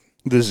 200?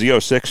 The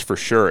Z06 for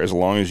sure, as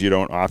long as you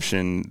don't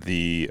option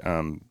the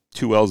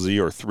 2LZ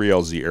or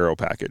 3LZ aero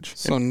package.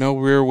 So no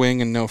rear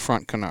wing and no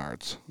front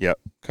canards. Yep.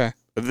 Okay.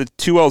 The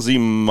 2LZ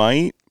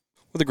might.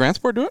 Will the Grand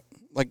Sport do it?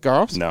 Like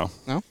Garoff's? No.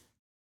 No?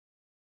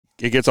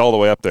 It gets all the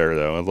way up there,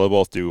 though, and they'll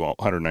both do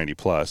 190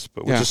 plus,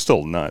 but which is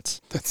still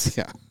nuts.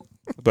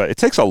 But it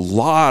takes a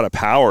lot of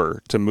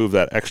power to move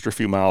that extra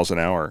few miles an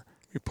hour.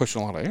 You're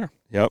pushing a lot of air.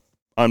 Yep.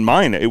 On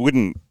mine, it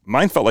wouldn't.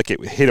 Mine felt like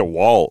it hit a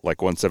wall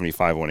like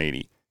 175,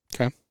 180.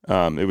 Okay.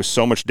 It was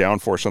so much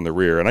downforce on the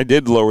rear, and I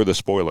did lower the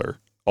spoiler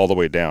all the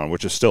way down,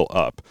 which is still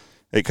up.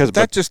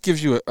 That just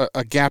gives you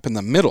a gap in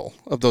the middle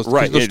of those.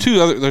 Right. There's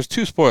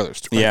two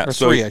spoilers. Yeah. Or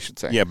three, I should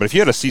say. Yeah, but if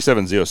you had a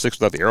C706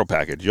 without the aero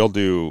package, you'll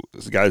do.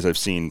 The guys I've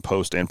seen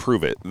post and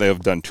prove it. They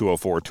have done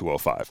 204,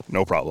 205,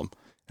 no problem,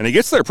 and it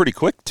gets there pretty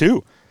quick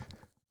too.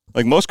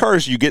 Like most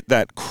cars, you get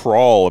that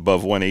crawl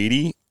above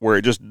 180 where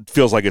it just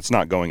feels like it's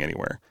not going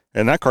anywhere.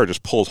 And that car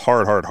just pulls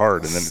hard,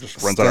 and then it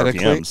just runs out of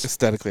RPMs.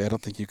 Aesthetically, I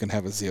don't think you can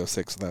have a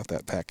Z06 without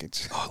that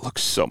package. Oh, it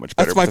looks so much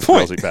better. That's my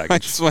point.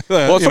 Package.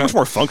 Well, it's so much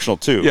more functional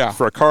too. Yeah.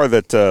 For a car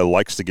that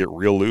likes to get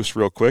real loose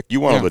real quick, you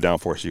want all the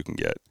downforce you can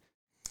get.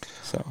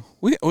 So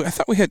I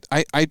thought we had.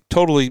 I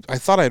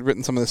thought I had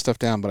written some of this stuff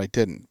down, but I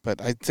didn't. But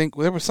I think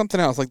there was something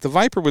else. Like the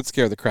Viper would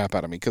scare the crap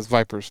out of me because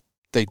Vipers.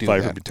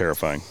 Viper would be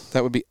terrifying.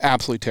 That would be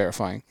absolutely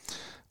terrifying.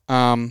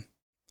 I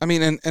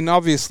mean, and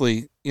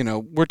obviously,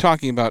 we're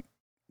talking about.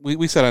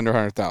 We said under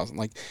 100,000.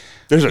 Like,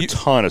 there's a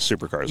ton of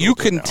supercars. You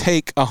can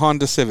take a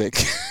Honda Civic,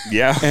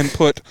 and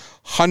put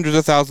hundreds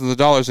of thousands of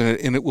dollars in it,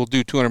 and it will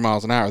do 200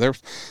 miles an hour.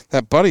 There's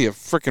that buddy of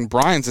frickin'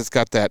 Brian's that's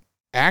got that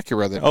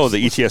Acura. That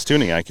the ETS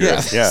tuning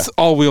Acura. Yeah.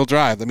 All-wheel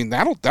drive. I mean,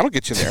 that'll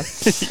get you there.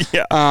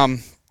 Yeah.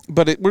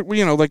 But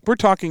we're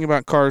talking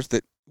about cars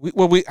that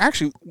we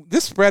actually,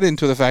 this spread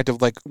into the fact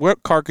of like,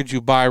 what car could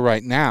you buy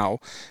right now?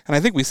 And I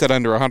think we said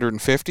under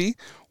 150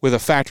 with a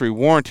factory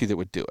warranty that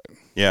would do it.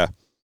 Yeah.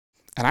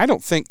 And I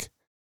don't think.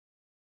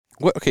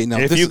 Okay, now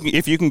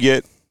if you can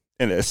get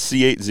a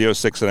C8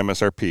 Z06 at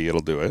MSRP,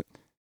 it'll do it.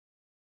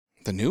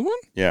 The new one?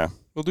 Yeah.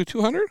 We'll do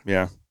 200?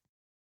 Yeah.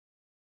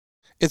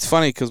 It's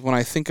funny because when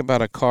I think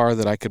about a car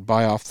that I could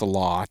buy off the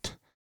lot,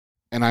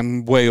 and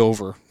I'm way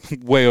over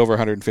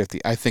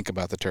 150, I think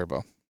about the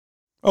turbo.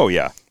 Oh,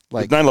 yeah.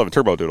 Like the 911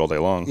 turbo will do it all day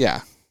long.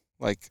 Yeah.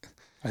 Like,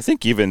 I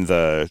think even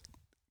the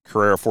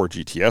Carrera 4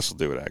 GTS will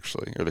do it,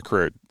 actually. Or the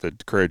Carrera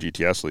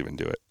GTS will even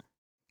do it.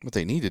 What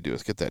they need to do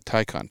is get that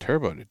Taycan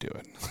turbo to do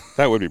it.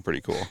 That would be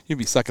pretty cool. You'd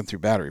be sucking through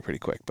battery pretty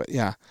quick. But,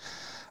 yeah.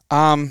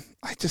 I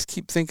just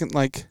keep thinking,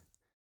 like,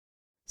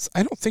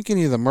 I don't think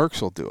any of the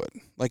Mercs will do it.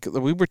 Like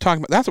we were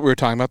talking about, that's what we were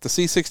talking about, the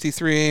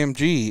C63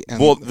 AMG.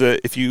 And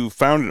if you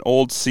found an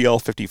old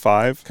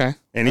CL55, okay,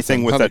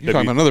 anything with that, you're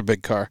talking about another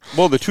big car.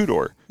 Well, the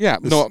 2-door. Yeah,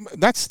 no,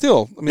 that's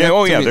still. I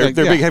mean, they're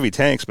big heavy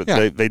tanks, but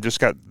they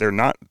just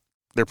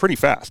they're pretty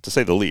fast to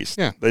say the least.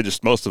 Yeah,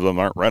 most of them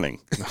aren't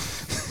running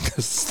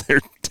because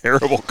they're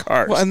terrible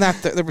cars. Well, and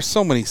there were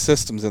so many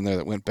systems in there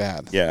that went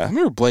bad. Yeah, I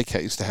remember Blake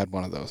used to have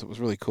one of those. It was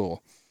really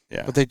cool.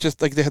 Yeah. But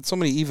they had so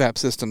many evap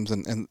systems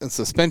and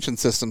suspension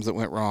systems that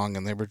went wrong,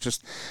 and they were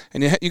just,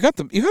 and you had a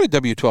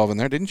W12 in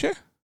there, didn't you?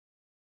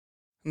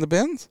 In the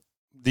Benz?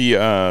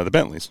 The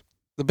Bentleys.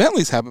 The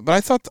Bentleys have it, but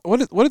I thought what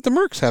did the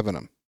Mercs have in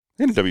them?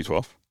 They had a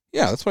W12.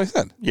 Yeah, that's what I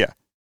said. Yeah,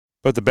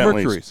 but the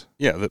Bentleys. Mercuries.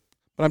 Yeah,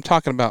 but I'm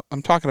talking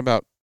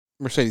about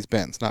Mercedes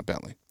Benz, not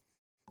Bentley.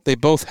 They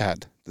both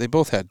had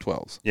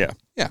 12s. Yeah.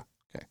 Yeah.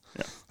 Okay.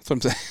 Yeah. That's what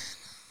I'm saying.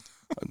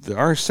 The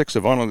R6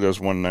 Avant does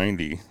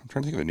 190. I'm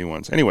trying to think of the new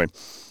ones. Anyway.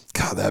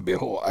 God, that'd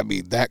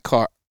be that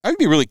car, I'd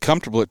be really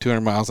comfortable at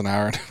 200 miles an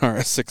hour in an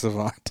RS6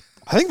 Avant.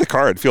 I think the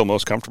car I'd feel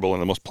most comfortable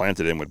and the most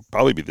planted in would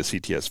probably be the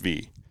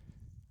CTS-V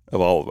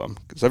of all of them.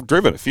 Because I've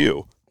driven a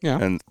few. Yeah.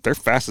 And they're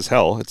fast as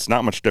hell. It's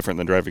not much different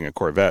than driving a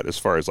Corvette as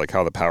far as like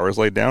how the power is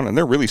laid down. And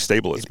they're really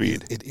stable at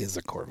speed. It is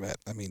a Corvette.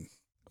 I mean.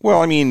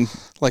 Well,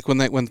 like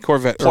when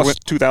Corvette. Plus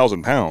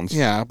 2,000 pounds.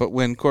 Yeah, but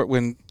when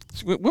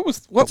it's a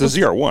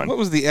ZR1. What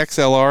was the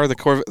XLR, the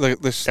Corvette,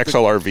 the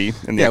XLR-V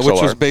in the XLR,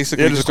 which was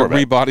basically just a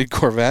rebodied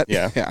Corvette.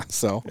 Yeah.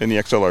 So in the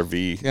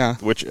XLR-V, yeah.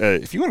 Which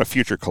if you want a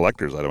future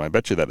collector's item, I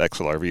bet you that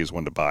XLR-V is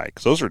one to buy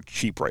because those are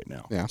cheap right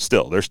now. Yeah.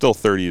 They're still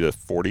 30 to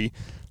 40,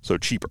 so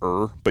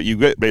cheaper. But you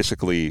get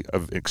basically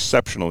an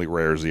exceptionally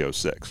rare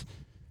Z06.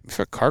 If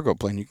a cargo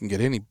plane, you can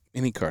get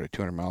any car to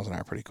 200 miles an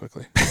hour pretty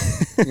quickly.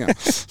 Yeah,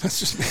 that's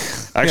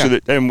just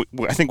actually. And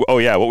I think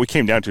what we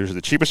came down to is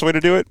the cheapest way to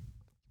do it.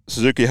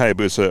 Suzuki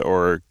Hayabusa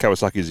or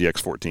Kawasaki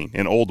ZX-14,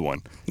 an old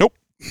one. Nope.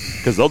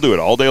 Because they'll do it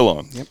all day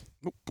long. Yep.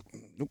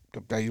 Nope.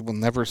 You will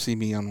never see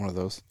me on one of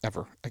those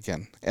ever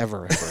again.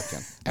 Ever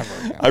again.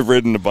 I've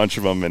ridden a bunch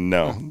of them, and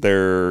no,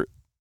 they're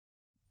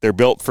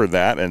built for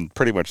that and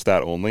pretty much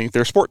that only.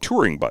 They're sport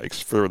touring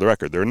bikes, for the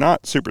record. They're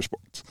not super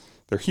sports.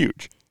 They're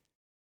huge.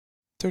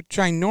 They're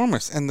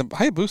ginormous. And the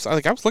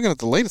Hayabusa, I was looking at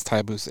the latest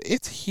Hayabusa.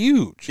 It's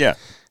huge. Yeah.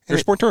 They're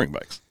sport touring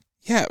bikes.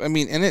 Yeah. I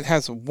mean, and it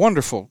has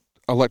wonderful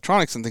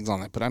electronics and things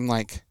on it, but I'm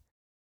like,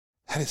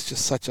 that is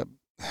just such a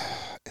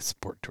it's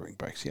sport touring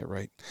bikes. Yeah,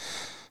 right.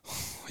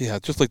 Yeah,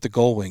 just like the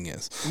Gullwing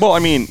is. Well, I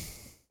mean,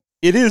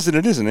 it is and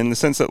it isn't in the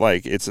sense that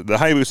like the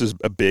Hayabusa is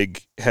a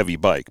big, heavy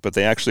bike, but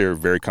they actually are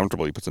very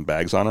comfortable. You put some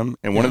bags on them,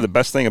 and one of the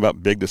best thing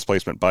about big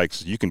displacement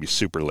bikes is you can be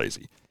super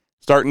lazy.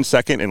 Start in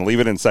second and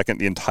leave it in second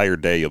the entire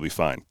day. You'll be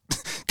fine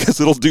because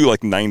it'll do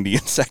like 90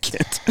 in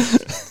second.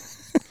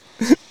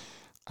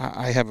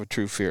 I have a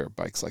true fear of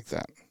bikes like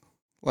that.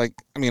 Like,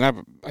 I mean,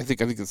 I think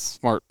it's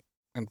smart,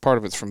 and part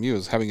of it's from you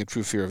is having a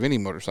true fear of any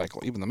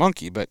motorcycle, even the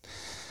Monkey. But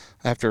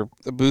after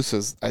the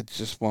Busas, I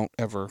just won't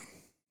ever.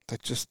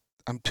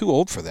 I'm too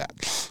old for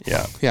that.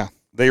 Yeah, yeah.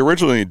 They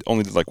originally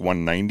only did like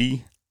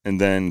 190,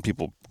 and then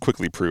people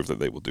quickly proved that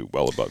they will do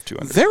well above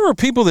 200. There were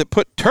people that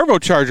put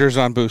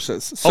turbochargers on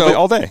Busas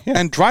all day, yeah.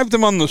 And drive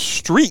them on the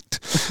street.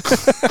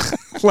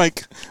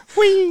 Like,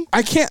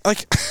 I can't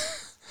like.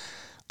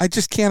 I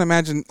just can't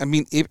imagine. I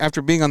mean,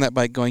 after being on that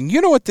bike going,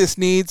 you know what this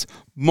needs?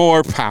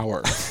 More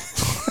power.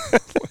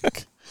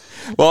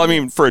 Well, I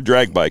mean, for a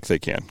drag bike, they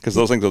can. Because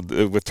those things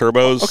with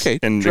turbos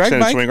and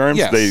extended swing arms,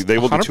 yes, they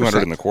will do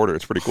 200 in the quarter.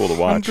 It's pretty cool to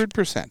watch.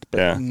 100%.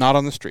 But not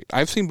on the street.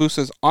 I've seen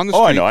Busas on the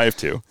street. Oh, I know. I have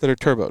too. That are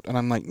turboed. And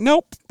I'm like,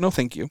 nope. No,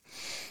 thank you.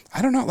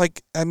 I don't know.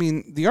 Like, I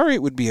mean, the R8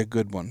 would be a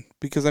good one.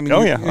 Because, I mean.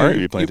 Oh, yeah. R8 would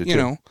be planted too. You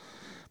know.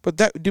 But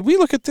did we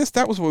look at this?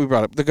 That was what we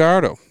brought up. The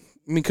Gallardo.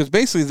 I mean, because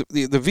basically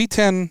the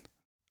V10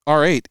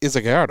 R8 is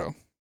a Gallardo.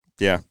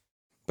 Yeah.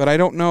 But I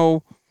don't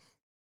know.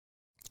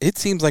 It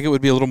seems like it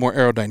would be a little more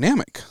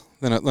aerodynamic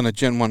than a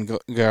Gen 1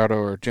 Gallardo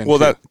or Gen 2. Well,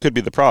 that could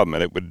be the problem,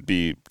 and it would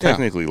be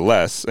technically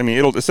less. I mean,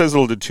 it says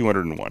it'll do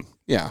 201.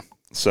 Yeah.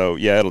 So,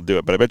 yeah, it'll do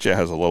it, but I bet you it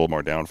has a little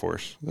more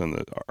downforce than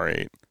the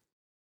R8.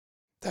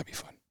 That'd be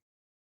fun.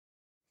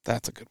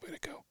 That's a good way to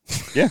go.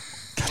 Yeah,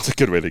 that's a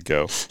good way to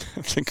go.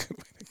 That's a good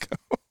way to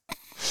go.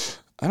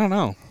 I don't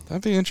know.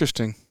 That'd be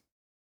interesting.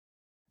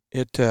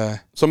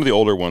 Some of the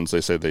older ones,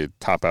 they say they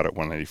top out at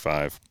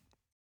 195.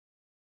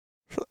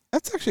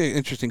 That's actually an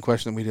interesting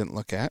question that we didn't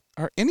look at.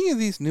 Are any of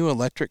these new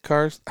electric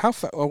cars,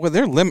 well,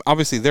 they're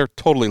obviously they're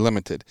totally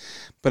limited,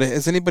 but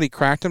has anybody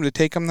cracked them to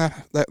take them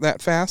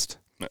that fast?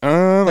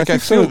 I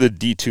think some of the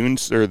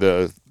detuned or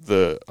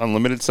the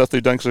unlimited stuff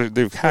they've done, because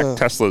they've hacked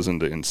Teslas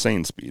into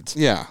insane speeds.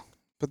 Yeah,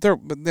 but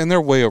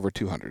they're way over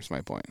 200 is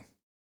my point.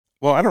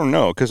 Well, I don't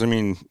know, because, I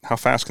mean, how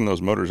fast can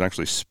those motors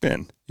actually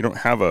spin? You don't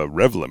have a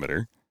rev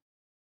limiter.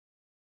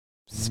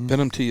 Spin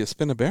them till you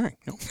spin a bearing.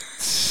 No.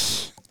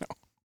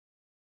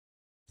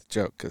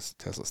 Joke, because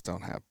Teslas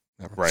don't have.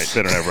 Never. Right,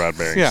 they don't have rod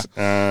bearings.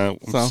 Yeah.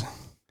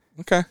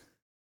 Okay.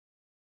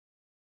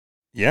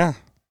 Yeah.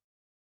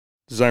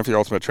 Designed for the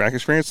ultimate track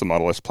experience, the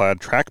Model S Plaid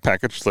track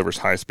package delivers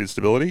high-speed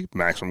stability,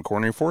 maximum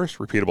cornering force,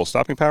 repeatable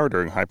stopping power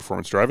during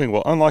high-performance driving,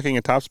 while unlocking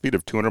a top speed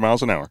of 200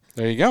 miles an hour.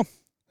 There you go.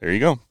 There you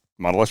go.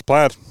 Model S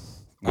Plaid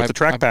with the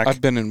track pack.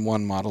 I've been in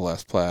one Model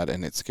S Plaid,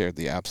 and it scared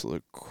the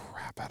absolute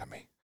crap out of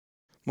me.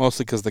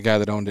 Mostly because the guy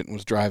that owned it and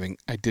was driving,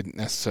 I didn't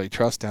necessarily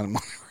trust down in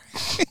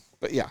Monterey.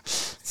 But yeah.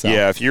 So.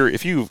 Yeah, if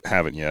you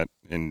haven't yet,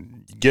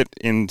 and get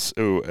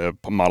into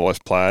a Model S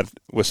Plaid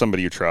with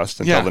somebody you trust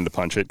and tell them to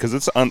punch it, because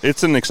it's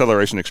an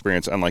acceleration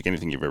experience unlike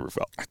anything you've ever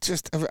felt.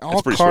 Just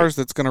all cars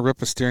that's going to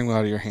rip a steering wheel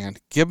out of your hand,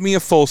 give me a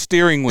full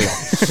steering wheel.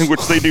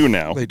 Which they do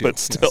now. They do. But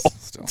still,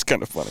 yes, it's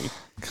kind of funny.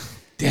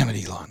 Damn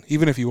it, Elon.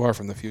 Even if you are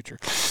from the future.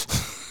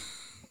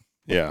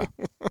 Yeah.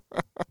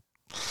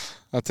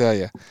 I'll tell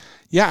you.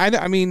 Yeah,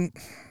 I mean,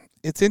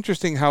 it's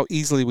interesting how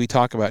easily we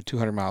talk about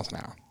 200 miles an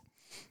hour.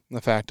 And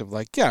the fact of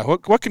like, yeah,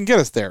 what can get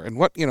us there? And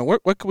what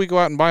can we go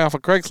out and buy off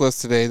of Craigslist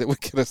today that would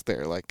get us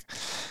there? Like,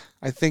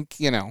 I think,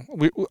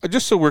 we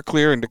just so we're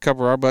clear and to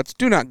cover our butts,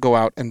 do not go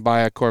out and buy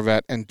a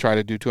Corvette and try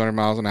to do 200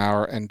 miles an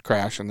hour and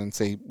crash and then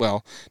say,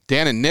 well,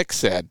 Dan and Nick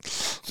said.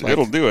 Like,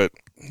 it'll do it.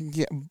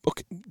 Yeah.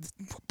 Okay.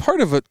 Part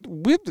of it,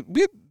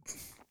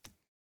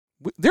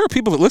 there are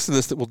people that listen to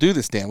this that will do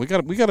this, Dan. We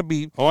got to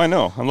be. Oh, I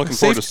know. I'm looking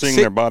forward to seeing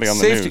their body on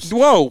the news.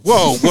 Whoa.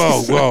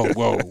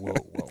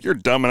 If you're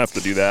dumb enough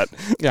to do that,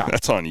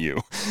 that's on you.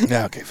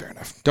 Yeah, okay, fair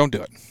enough. Don't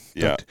do it.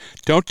 Yeah.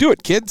 Don't do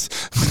it, kids.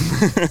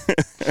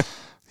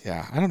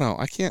 Yeah, I don't know.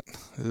 I can't.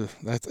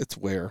 It's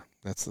where.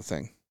 That's the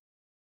thing.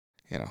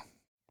 You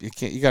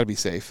can't. You got to be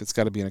safe. It's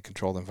got to be in a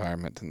controlled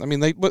environment. And I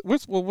mean,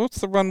 what's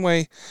the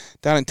runway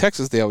down in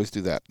Texas? They always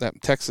do that.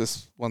 That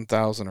Texas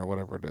 1000 or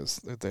whatever it is.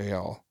 They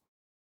all.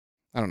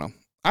 I don't know.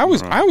 I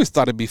always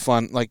thought it'd be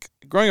fun. Like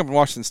growing up in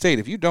Washington State,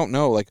 if you don't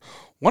know, like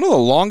one of the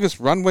longest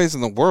runways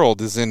in the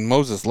world is in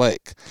Moses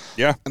Lake.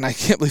 Yeah. And I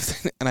can't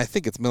believe, and I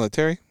think it's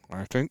military.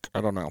 I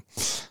don't know.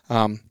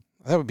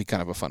 That would be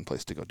kind of a fun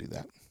place to go do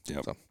that.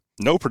 Yeah. So.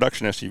 No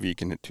production SUV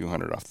can hit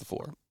 200 off the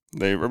floor.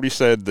 They already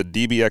said the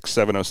DBX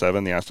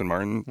 707, the Aston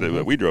Martin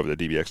that we drove, the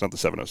DBX, not the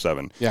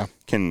 707,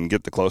 can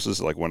get the closest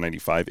at like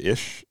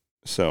 195-ish.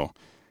 So.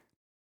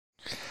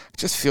 I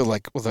just feel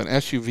like with an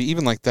SUV,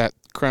 even like that,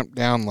 cramped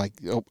down, like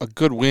a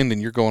good wind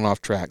and you're going off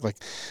track. Like,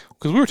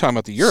 because we were talking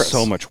about the Urus.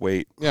 So much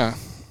weight. Yeah.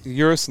 The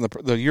Urus and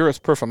the Urus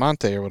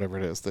Performante or whatever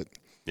it is.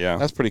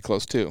 That's pretty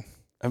close too.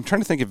 I'm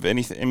trying to think of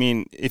anything. I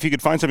mean, if you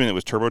could find something that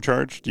was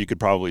turbocharged, you could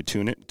probably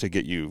tune it to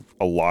get you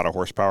a lot of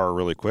horsepower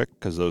really quick,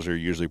 because those are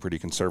usually pretty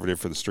conservative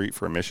for the street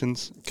for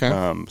emissions. Okay.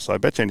 So I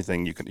bet you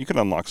anything you could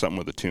unlock something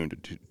with a tune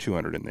to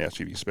 200 in the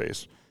SUV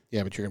space.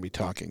 Yeah, but you're going to be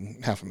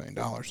talking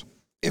 $500,000,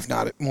 if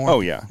not more.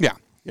 Oh yeah.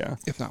 Yeah,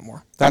 if not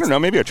more. I don't know.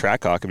 Maybe a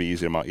Trackhawk could be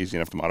easy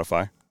enough to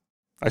modify.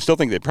 I still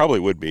think they probably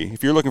would be.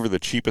 If you're looking for the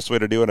cheapest way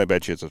to do it, I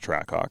bet you it's a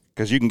Trackhawk,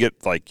 because you can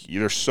get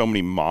there's so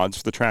many mods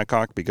for the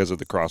Trackhawk because of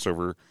the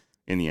crossover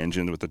in the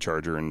engine with the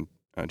Charger and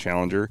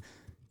Challenger.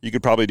 You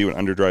could probably do an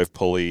underdrive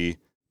pulley,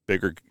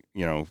 bigger,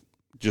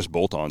 just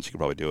bolt-ons. You could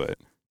probably do it.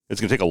 It's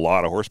going to take a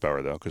lot of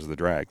horsepower, though, because of the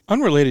drag.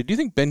 Unrelated, do you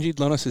think Benji'd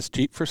loan us his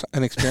Jeep for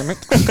an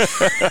experiment?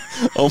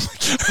 Oh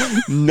my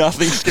God.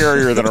 Nothing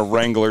scarier than a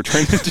Wrangler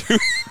trying to do.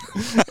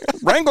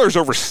 Wranglers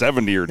over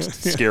 70 are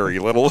scary,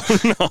 little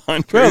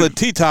 100. Well, the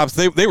T-tops,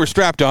 they were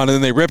strapped on and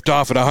then they ripped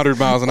off at 100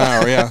 miles an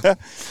hour, yeah.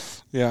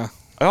 Yeah.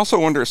 I also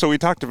wonder, so we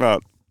talked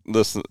about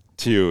this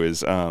too,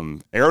 is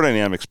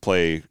aerodynamics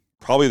play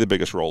probably the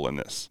biggest role in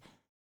this.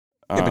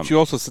 Yeah, but you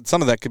also said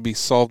some of that could be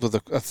solved with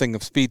a thing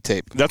of speed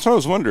tape. That's what I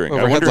was wondering.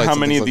 I wonder how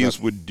many of these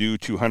would do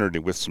 200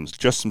 with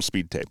just some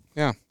speed tape.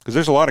 Yeah. Because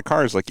there's a lot of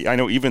cars, like I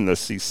know even the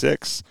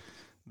C6,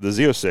 the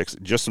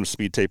Z06, just some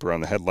speed tape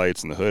around the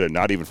headlights and the hood and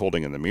not even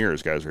folding in the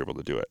mirrors, guys are able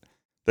to do it.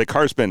 The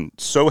car's been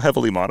so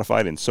heavily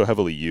modified and so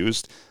heavily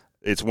used,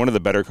 it's one of the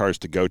better cars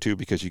to go to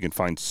because you can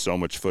find so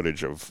much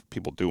footage of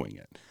people doing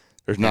it.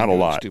 There's not a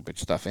lot. Stupid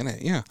stuff in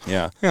it, yeah.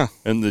 Yeah.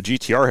 And the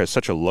GTR has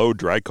such a low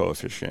drag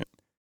coefficient.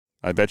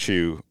 I bet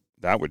you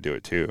that would do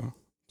it too.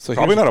 So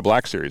probably not a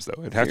Black Series, though.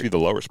 It'd have to be the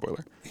lower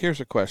spoiler.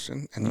 Here's a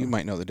question, and you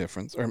might know the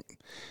difference. Or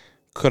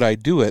could I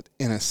do it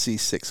in a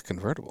C6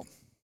 convertible?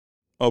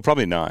 Oh,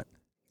 probably not.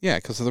 Yeah,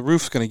 because the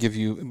roof's going to give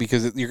you,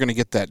 because you're going to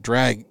get that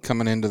drag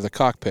coming into the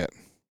cockpit.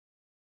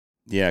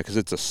 Yeah, because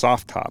it's a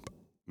soft top.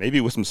 Maybe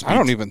with some speed. I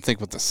don't even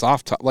think with the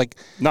soft top. Like,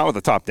 not with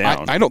the top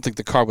down. I don't think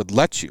the car would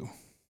let you.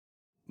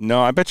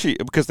 No, I bet you,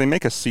 because they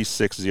make a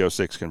C6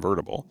 Z06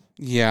 convertible.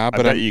 Yeah, but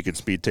I bet you could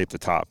speed tape the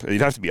top.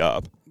 You'd have to be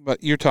up.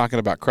 But you're talking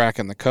about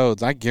cracking the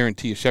codes. I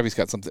guarantee you Chevy's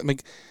got something. I mean,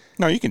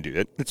 no, you can do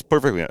it. It's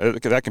perfectly,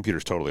 that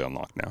computer's totally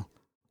unlocked now.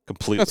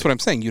 Completely. That's what I'm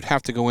saying. You'd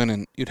have to go in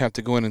and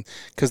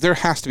because there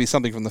has to be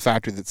something from the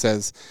factory that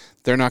says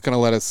they're not going to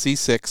let a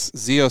C6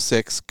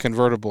 Z06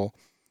 convertible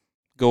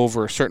go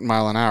over a certain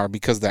mile an hour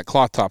because that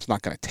cloth top's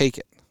not going to take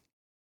it.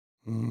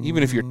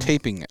 Even if you're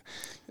taping it.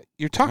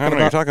 You're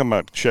talking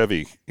about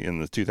Chevy in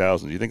the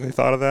 2000s. Do you think they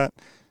thought of that?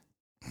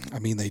 I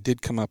mean, they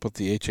did come up with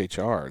the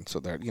HHR, and so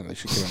they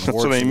should get an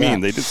award. That's what I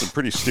mean. That. They did some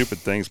pretty stupid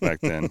things back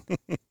then.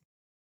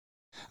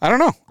 I don't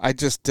know. I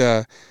just,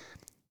 like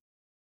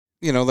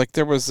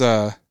there was,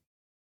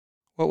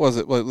 what was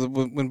it?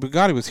 When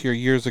Bugatti was here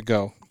years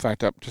ago, in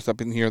fact, up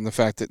in here, and the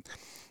fact that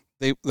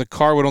the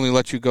car would only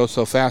let you go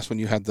so fast when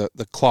you had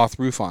the cloth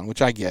roof on,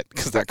 which I get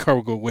because that car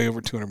would go way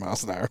over 200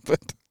 miles an hour.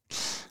 But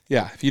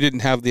yeah, if you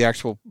didn't have the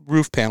actual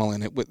roof panel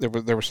in it,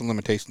 there were some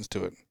limitations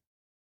to it.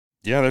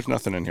 Yeah, there's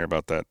nothing in here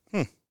about that.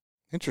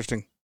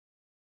 Interesting.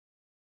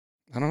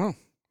 I don't know.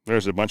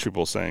 There's a bunch of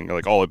people saying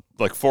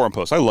like forum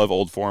posts. I love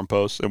old forum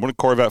posts, and one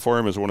Corvette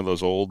forum is one of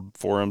those old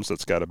forums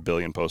that's got 1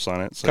 billion posts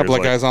on it. So a couple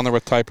of guys on there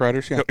with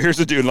typewriters. Yeah. Here's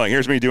a dude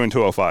here's me doing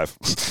 205.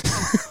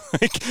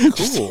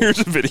 Cool. Here's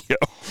a video.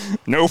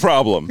 No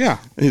problem. Yeah.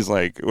 He's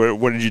like,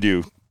 what did you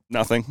do?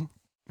 Nothing.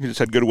 You just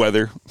had good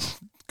weather,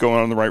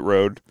 going on the right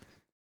road,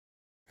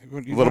 a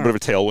little bit of a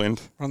tailwind,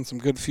 run some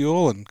good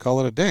fuel, and call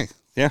it a day.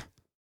 Yeah.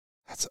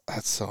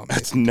 That's so amazing.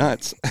 That's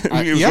nuts.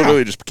 It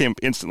literally just became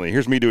instantly.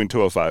 Here's me doing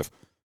 205.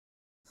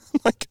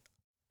 Like,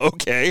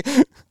 okay.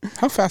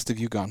 How fast have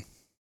you gone?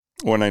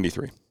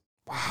 193.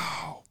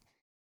 Wow.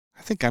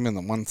 I think I'm in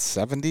the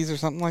 170s or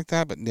something like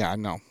that, but yeah, I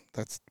know.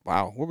 That's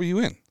wow. What were you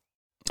in?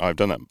 Oh, I've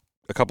done that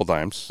a couple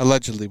times.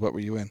 Allegedly, what were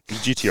you in?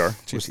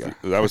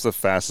 GTR. That was the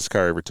fastest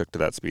car I ever took to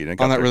that speed.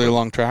 On that really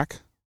long track?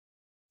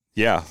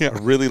 Yeah, a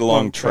really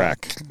long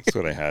track. That's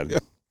what I had. Yeah.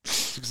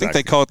 Exactly. I think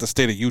they call it the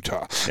state of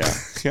Utah. Yeah.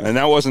 Yeah. And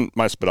that wasn't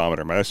my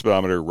speedometer. My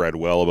speedometer read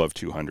well above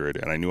 200,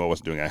 and I knew I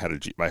wasn't doing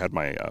it. I had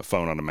my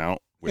phone on a mount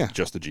with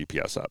just the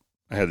GPS up.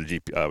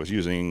 I was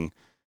using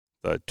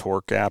the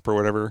Torque app or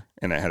whatever,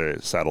 and I had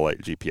a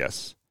satellite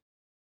GPS.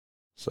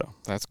 So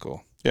that's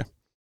cool. Yeah.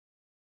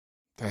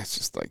 That's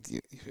just like.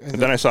 And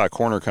then I saw a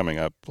corner coming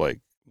up, like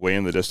way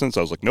in the distance.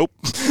 I was like, nope.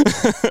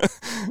 Did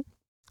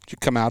you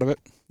come out of it?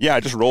 Yeah, I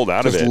just rolled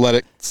out of it. Just let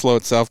it slow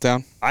itself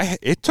down.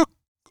 It took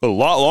a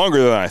lot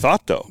longer than I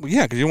thought, though. Well,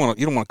 yeah, because you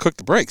don't want to cook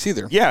the brakes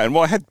either. Yeah, and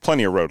I had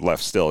plenty of road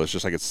left still. It's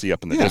just I could see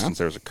up in the distance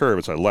there was a curve,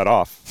 and so I let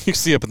off. You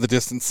see up in the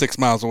distance 6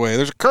 miles away.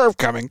 There's a curve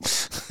coming.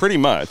 Pretty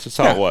much. That's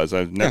how it was.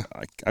 I've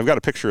got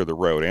a picture of the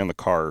road and the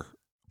car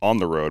on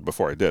the road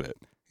before I did it.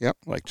 Yep.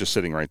 Like just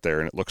sitting right there,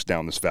 and it looks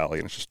down this valley,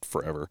 and it's just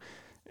forever.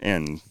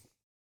 And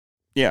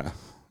yeah,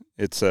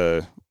 it's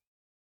a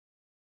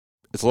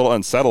little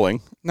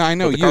unsettling. No, I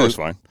know but the car was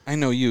fine. I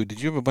know you.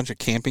 Did you have a bunch of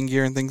camping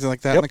gear and things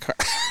like that in the car?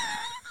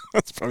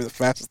 That's probably the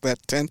fastest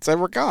that tent's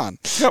ever gone.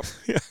 Yep.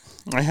 Yeah.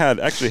 I had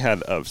a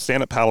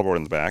stand-up paddleboard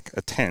in the back,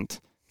 a tent,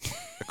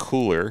 a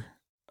cooler,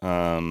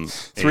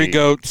 3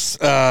 goats,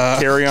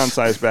 carry-on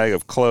size bag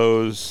of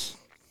clothes,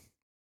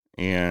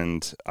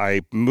 and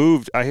I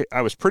moved.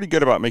 I was pretty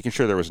good about making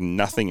sure there was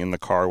nothing in the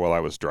car while I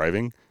was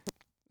driving.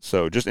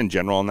 So just in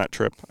general on that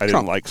trip, I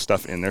didn't like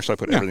stuff in there, so I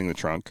put everything in the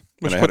trunk.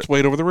 Which puts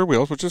weight over the rear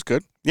wheels, which is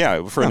good.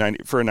 Yeah, for a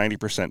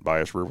 90%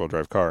 biased rear-wheel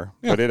drive car.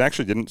 Yeah. But it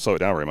actually didn't slow it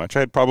down very much. I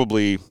had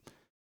probably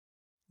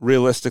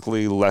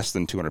realistically less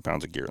than 200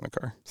 pounds of gear in the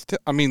car.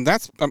 I mean,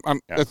 that's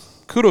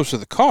kudos to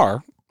the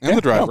car and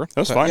the driver. No, that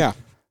was fine. Yeah.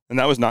 And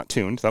that was not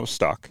tuned. That was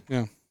stock.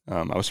 Yeah.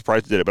 I was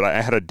surprised it did it, but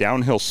I had a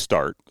downhill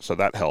start, so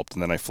that helped,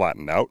 and then I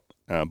flattened out.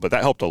 But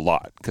that helped a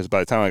lot, because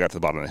by the time I got to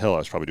the bottom of the hill, I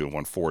was probably doing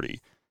 140.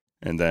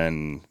 And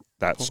then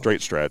that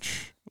straight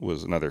stretch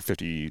was another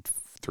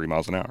 53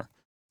 miles an hour.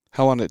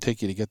 How long did it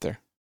take you to get there?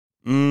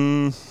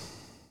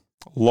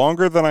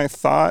 Longer than I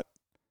thought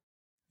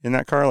in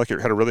that car. Like,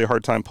 it had a really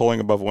hard time pulling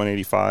above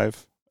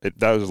 185.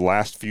 That was the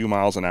last few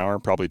miles an hour,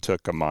 probably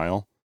took a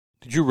mile.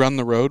 Did you run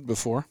the road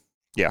before?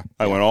 Yeah,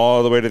 I went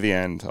all the way to the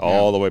end,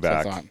 all the way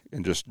back,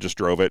 and just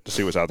drove it to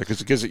see what's out there.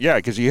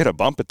 Because you hit a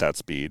bump at that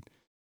speed,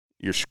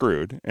 you're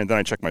screwed. And then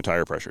I checked my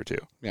tire pressure too.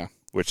 Yeah,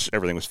 which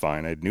everything was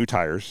fine. I had new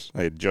tires.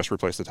 I had just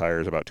replaced the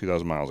tires about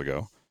 2,000 miles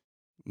ago.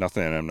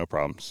 Nothing in them, no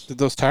problems. Did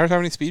those tires have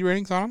any speed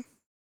ratings on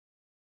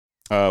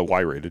them? Y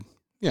rated.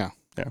 Yeah.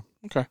 Yeah.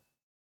 Okay.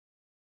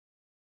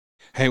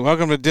 Hey,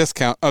 welcome to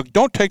Discount.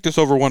 Don't take this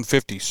over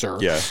 150, sir.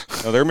 Yeah.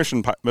 No, they're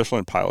Michelin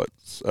Pilot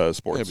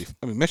sports.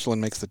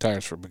 Michelin makes the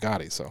tires for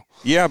Bugatti, so.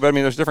 Yeah, but I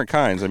mean, there's different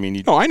kinds. I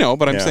mean, no, I know,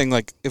 but I'm saying,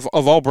 like, if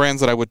of all brands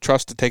that I would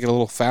trust to take it a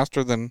little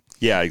faster than.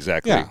 Yeah,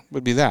 exactly. Yeah,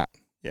 would be that.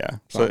 Yeah.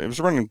 So it was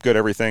running good,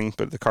 everything,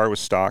 but the car was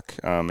stock.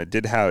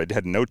 It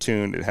had no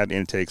tune. It had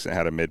intakes. It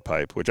had a mid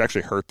pipe, which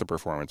actually hurt the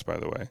performance, by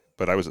the way.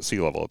 But I was at sea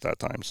level at that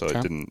time, so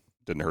it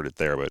didn't hurt it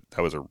there. But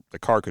the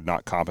car could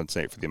not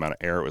compensate for the amount of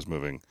air it was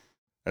moving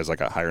as I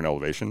got higher in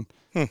elevation.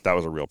 That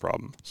was a real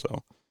problem.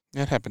 So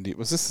that happened to you.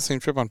 Was this the same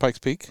trip on Pikes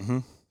Peak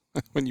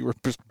when you were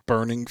just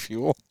burning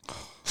fuel?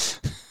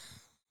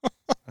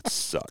 That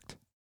sucked.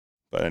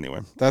 But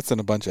anyway, that's in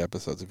a bunch of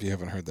episodes. If you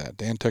haven't heard that,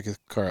 Dan took his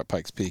car up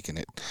Pikes Peak and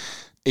it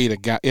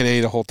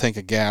ate a whole tank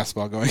of gas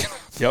while going.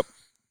 Yep.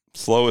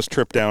 Slowest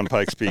trip down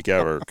Pikes Peak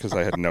ever because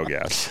I had no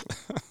gas.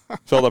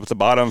 Filled up at the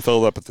bottom,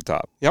 filled up at the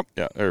top. Yep.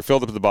 Yeah. Or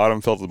filled up at the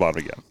bottom, filled at the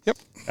bottom again. Yep.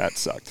 That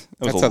sucked.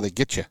 That's how they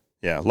get you.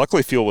 Yeah.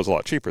 Luckily, fuel was a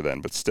lot cheaper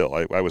then, but still,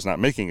 I was not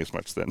making as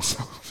much then.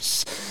 So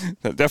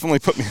that definitely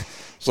put me.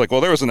 It's like,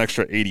 well, there was an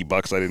extra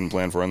 $80 I didn't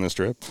plan for on this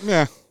trip.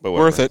 Yeah. But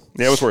worth it.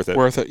 Yeah, it was worth it.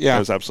 Worth it. Yeah. It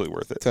was absolutely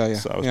worth it. Tell you.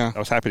 So I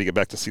was happy to get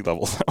back to sea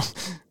level though.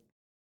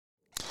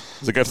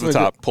 So I got to the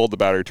top, pulled the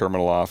battery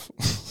terminal off,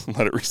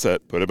 let it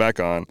reset, put it back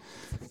on.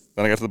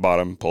 Then I got to the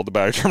bottom, pulled the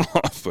battery terminal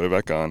off, put it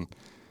back on.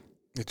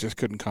 It just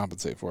couldn't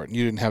compensate for it. And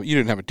you didn't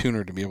have a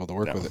tuner to be able to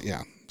work with it.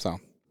 Yeah. So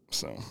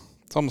it's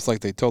almost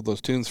like they told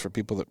those tunes for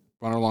people that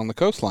run along the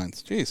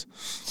coastlines. Jeez.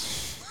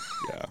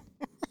 Yeah.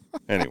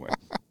 Anyway.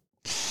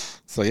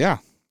 So yeah.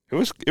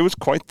 It was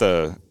quite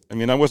the. I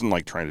mean, I wasn't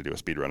like trying to do a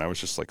speed run. I was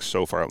just like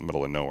so far out in the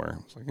middle of nowhere.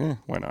 I was like,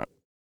 why not?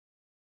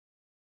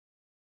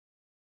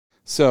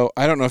 So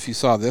I don't know if you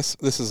saw this.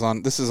 This is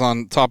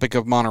on topic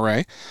of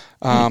Monterey.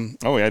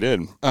 Oh yeah, I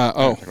did.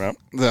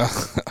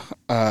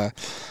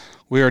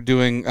 We are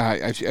doing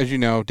as you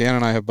know, Dan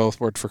and I have both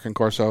worked for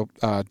Concorso.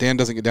 Dan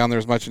doesn't get down there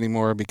as much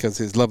anymore because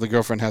his lovely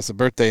girlfriend has a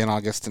birthday in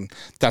August, and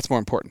that's more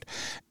important.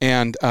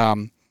 And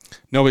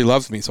nobody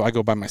loves me, so I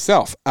go by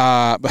myself.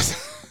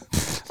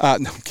 But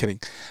no, I'm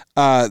kidding.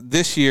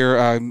 This year,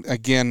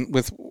 again,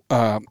 with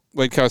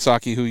Wade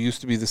Kawasaki, who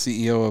used to be the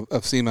CEO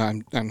of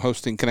SEMA, I'm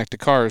hosting Connected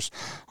Cars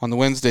on the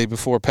Wednesday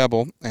before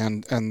Pebble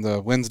and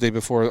the Wednesday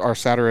before our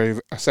Saturday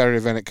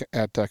event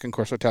at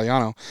Concorso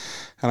Italiano.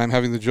 And I'm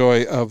having the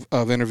joy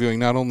of interviewing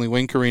not only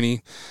Wayne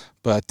Carini,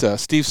 but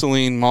Steve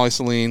Saleen, Molly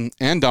Saleen,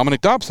 and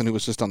Dominic Dobson, who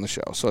was just on the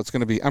show. So it's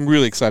going to be, I'm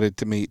really excited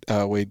to meet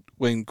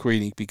Wayne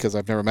Carini because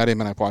I've never met him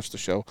and I've watched the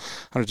show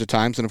hundreds of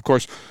times. And of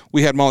course,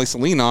 we had Molly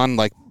Saleen on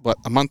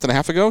a month and a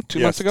half ago, 2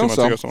 months ago.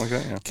 Something like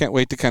that, yeah. Can't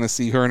wait to kind of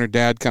see her and her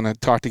dad kind of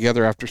talk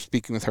together after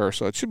speaking with her.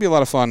 So it should be a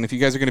lot of fun. If you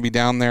guys are going to be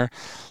down there,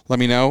 let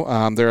me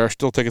know. There are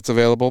still tickets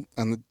available,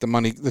 and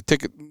the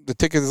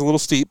ticket is a little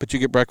steep, but you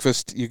get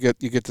breakfast, you get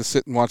to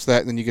sit and watch that,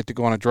 and then you get to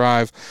go on a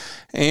drive,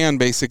 and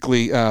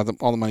basically all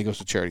the money goes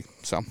to charity.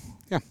 So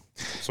yeah,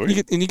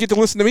 Sweet. You get to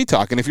listen to me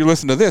talk, and if you're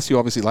listening to this, you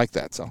obviously like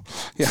that. So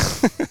yeah,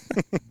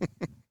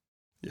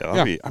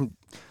 yeah.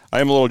 I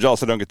am a little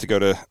jealous I don't get to go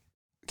to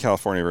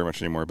California very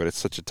much anymore, but it's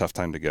such a tough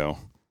time to go.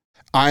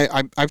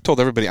 I've told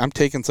everybody I'm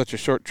taking such a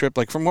short trip,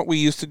 like from what we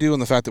used to do,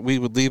 and the fact that we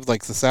would leave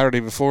like the Saturday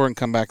before and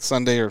come back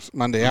Sunday or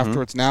Monday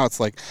afterwards. Now it's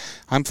like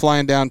I'm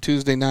flying down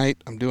Tuesday night.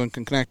 I'm doing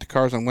Connected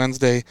Cars on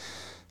Wednesday,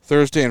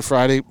 Thursday, and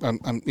Friday.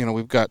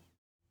 We've got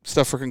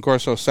stuff for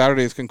Concorso.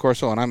 Saturday is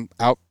Concorso, and I'm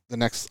out the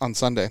next on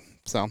Sunday.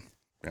 So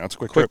yeah, it's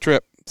a quick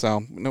trip.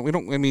 So no, we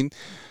don't. I mean,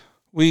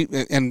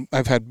 and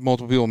I've had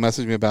multiple people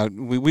message me about it.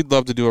 We'd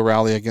love to do a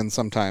rally again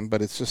sometime,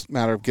 but it's just a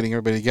matter of getting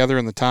everybody together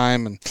and the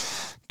time and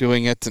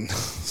doing it and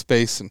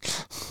space. And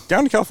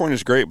down to California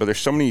is great, but there's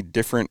so many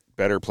different,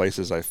 better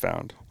places I've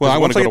found. Well, I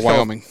want to go to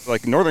Wyoming.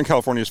 Like Northern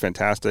California is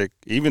fantastic.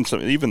 Even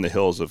the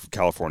hills of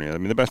California. I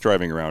mean, the best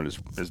driving around is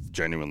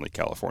genuinely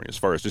California, as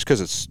far as just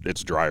because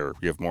it's drier,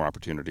 you have more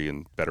opportunity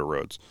and better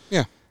roads.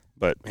 Yeah.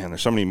 But man,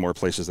 there's so many more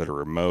places that are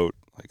remote,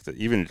 like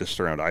even just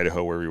around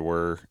Idaho where we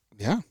were.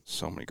 Yeah.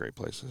 So many great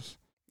places.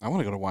 I want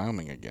to go to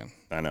Wyoming again.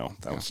 I know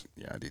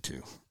I do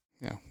too.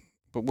 Yeah,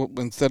 but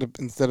instead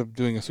of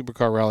doing a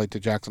supercar rally to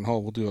Jackson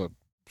Hole, we'll do a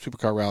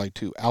supercar rally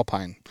to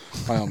Alpine,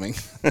 Wyoming.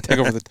 take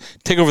over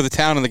the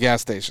town and the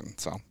gas station.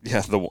 So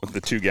yeah,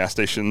 the two gas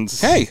stations.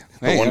 Hey,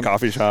 one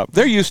coffee shop.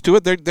 They're used to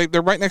it.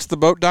 They're right next to the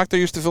boat dock. They're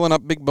used to filling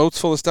up big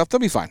boats full of stuff. They'll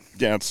be fine.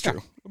 Yeah, that's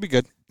true. It'll be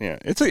good. Yeah,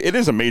 it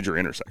is a major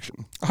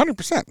intersection.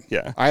 100%.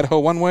 Yeah, Idaho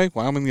one way,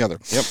 Wyoming the other.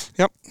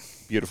 Yep.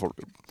 Beautiful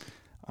route.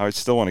 I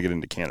still want to get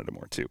into Canada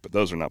more too, but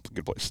those are not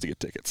good places to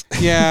get tickets.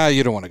 Yeah,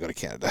 you don't want to go to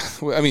Canada.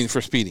 I mean,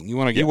 for speeding, you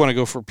want to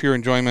go for pure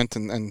enjoyment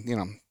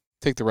and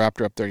take the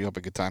Raptor up there. You'll have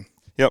a good time.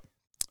 Yep.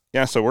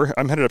 Yeah. So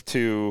I'm headed up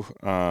to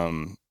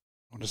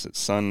what is it?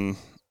 Sun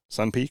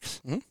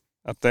Peaks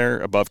up there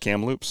above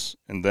Kamloops,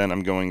 and then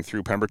I'm going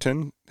through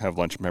Pemberton. Have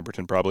lunch in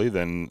Pemberton probably.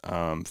 Then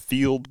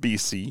Field,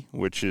 BC,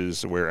 which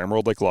is where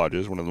Emerald Lake Lodge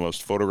is, one of the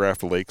most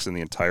photographed lakes in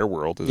the entire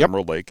world. Is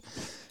Emerald Lake.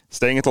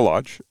 Staying at the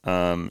lodge,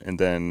 and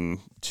then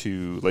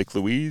to Lake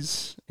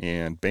Louise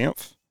and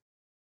Banff,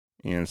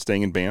 and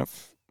staying in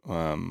Banff,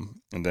 and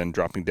then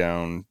dropping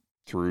down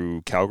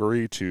through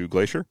Calgary to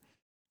Glacier.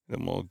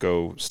 Then we'll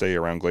go stay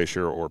around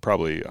Glacier or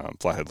probably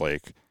Flathead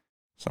Lake,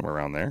 somewhere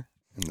around there.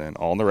 And then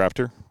all in the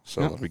Raptor,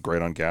 so that'll be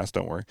great on gas,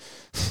 don't worry.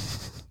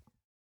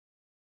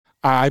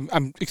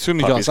 I'm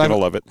extremely Puppy's jealous.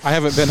 gonna love it. I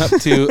haven't been up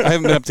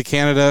to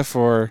Canada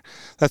for.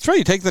 That's right.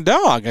 You take the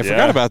dog. I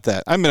forgot about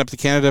that. I haven't been up to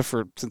Canada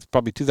since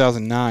probably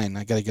 2009.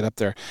 I got to get up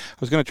there. I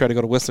was going to try to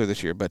go to Whistler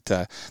this year, but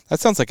that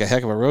sounds like a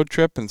heck of a road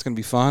trip, and it's going to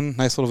be fun.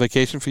 Nice little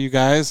vacation for you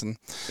guys, and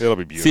it'll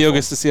be beautiful. Theo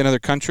gets to see another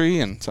country,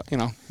 and so,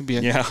 it'll be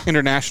an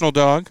international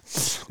dog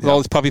with all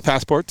his puppy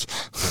passports.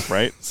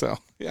 Right. So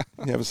yeah,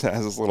 he has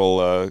his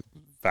little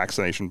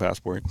vaccination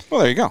passport. Well,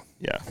 there you go.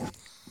 Yeah.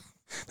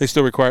 They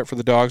still require it for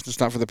the dogs, just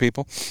not for the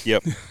people.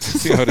 Yep.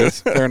 See how it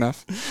is. Fair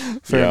enough.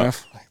 Fair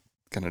enough.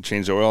 Gonna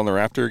change the oil on the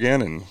Raptor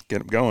again and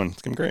get it going.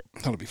 It's gonna be great.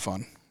 That'll be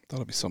fun.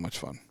 That'll be so much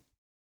fun.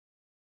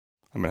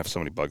 I'm gonna have so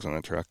many bugs on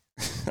that truck.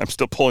 I'm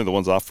still pulling the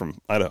ones off from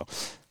Idaho.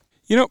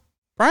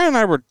 Brian and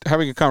I were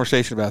having a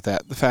conversation about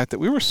that. The fact that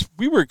we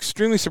were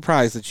extremely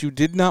surprised that you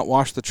did not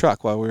wash the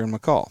truck while we were in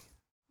McCall.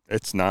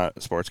 It's not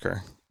a sports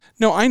car.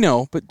 No, I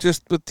know, but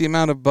just with the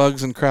amount of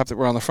bugs and crap that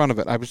were on the front of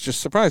it, I was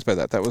just surprised by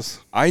that. That was.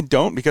 I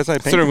don't because I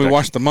have paint considering protection. we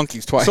washed the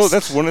monkeys twice. So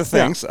that's one of the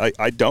things. Yeah.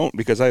 I don't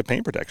because I have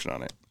paint protection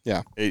on it.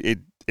 Yeah.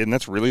 And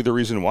that's really the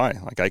reason why.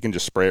 Like I can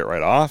just spray it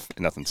right off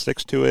and nothing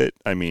sticks to it.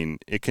 I mean,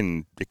 it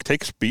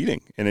takes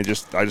beating and I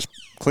just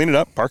clean it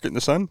up, park it in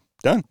the sun,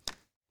 done.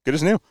 Good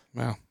as new.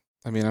 Wow.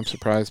 I mean, I'm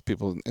surprised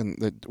people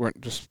that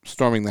weren't just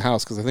storming the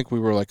house because I think we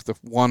were like the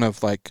one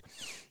of like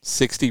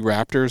 60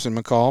 Raptors in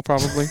McCall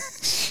probably.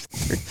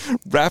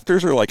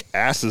 Raptors are like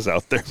asses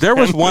out there. There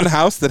was one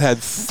house that had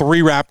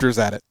 3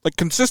 Raptors at it, like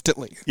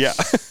consistently. Yeah.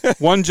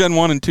 1 Gen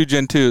 1 and 2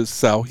 Gen 2s.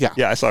 So, yeah.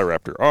 Yeah, I saw a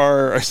Raptor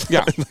R.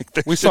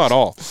 We saw it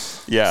all.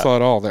 Yeah. Saw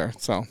it all there.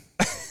 So,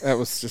 that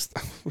was just,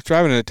 we're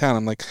driving into town.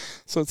 I'm like,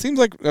 so it seems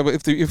like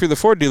if you're the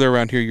Ford dealer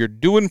around here, you're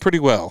doing pretty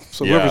well.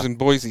 So, whoever's in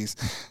Boise's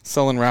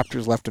selling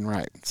Raptors left and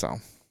right. So,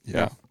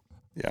 yeah.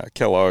 Yeah,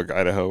 Kellogg,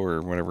 Idaho,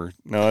 or whatever.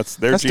 No, that's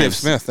Dave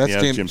Smith. That's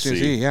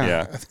GMC.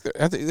 Yeah.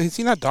 Is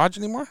he not Dodge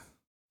anymore?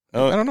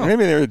 Oh, I don't know.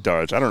 Maybe they're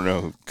Dodge. I don't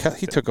know.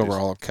 He took over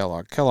all of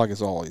Kellogg. Kellogg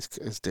is all is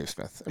Dave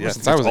Smith. Yeah,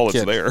 since I was a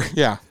kid. There.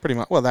 Yeah, pretty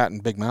much. Well, that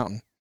and Big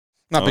Mountain.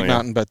 Not Big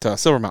Mountain, but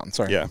Silver Mountain.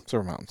 Sorry. Yeah.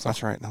 Silver Mountain. So.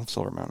 That's right. No,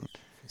 Silver Mountain.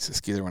 I used to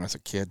ski there when I was a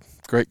kid.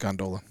 Great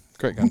gondola.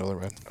 Great gondola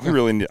ride. I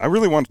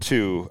really want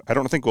to. I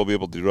don't think we'll be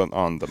able to do it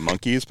on the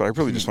monkeys, but I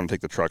really just want to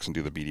take the trucks and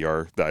do the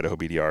BDR, the Idaho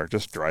BDR.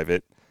 Just drive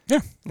it. Yeah.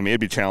 I mean,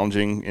 it'd be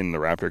challenging in the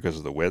Raptor because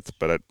of the width,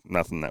 but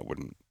nothing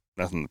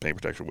the paint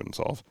protection wouldn't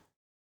solve.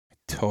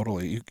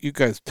 Totally. You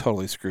guys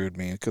totally screwed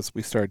me because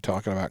we started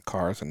talking about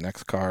cars and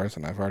next cars,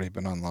 and I've already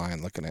been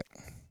online looking at.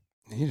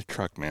 You need a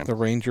truck, man. The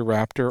Ranger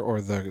Raptor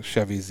or the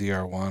Chevy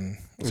ZR1.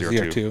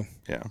 ZR2.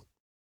 Yeah.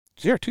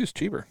 ZR2 is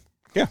cheaper.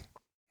 Yeah.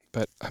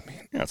 But, I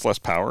mean... Yeah, it's less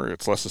power.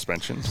 It's less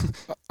suspension.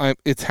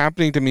 It's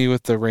happening to me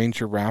with the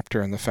Ranger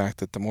Raptor and the fact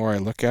that the more I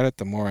look at it,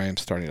 the more I am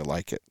starting to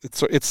like it.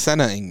 It's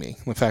Senna-ing me.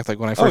 In fact, like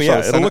when I first saw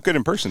it. It'll look good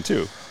in person,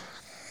 too.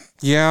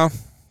 Yeah.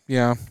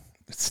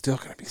 It's still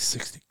going to be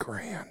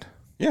 $60,000.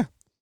 Yeah.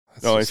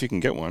 If you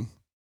can get one.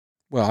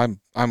 Well,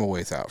 I'm a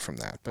ways out from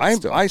that.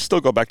 But I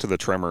still go back to the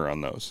Tremor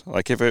on those.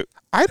 Like if it...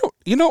 I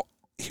don't...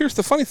 here's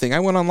the funny thing. I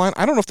went online.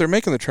 I don't know if they're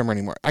making the Tremor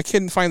anymore. I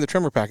couldn't find the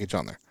Tremor package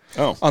on there.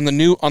 Oh. On the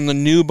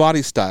new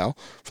body style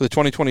for the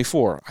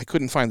 2024, I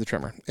couldn't find the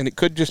Tremor, and it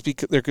could just be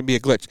there could be a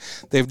glitch.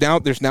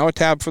 There's now a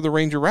tab for the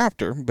Ranger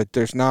Raptor, but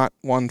there's not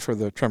one for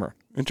the Tremor.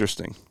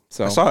 Interesting.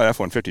 So I saw an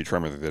F-150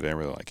 Tremor the other day. I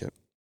really like it.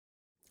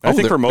 I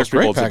think for most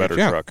people, it's a better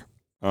truck.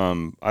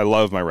 I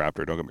love my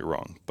Raptor. Don't get me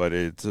wrong, but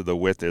the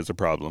width is a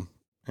problem,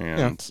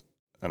 and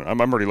I don't know,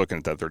 I'm already looking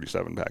at that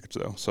 37 package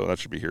though, so that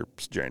should be here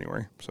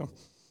January. So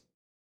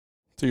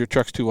your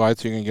truck's too wide,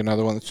 so you're going to get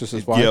another one that's just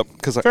as wide? Yep,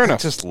 because I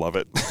just love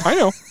it. I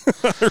know.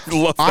 I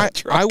love that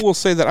truck. I will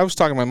say that I was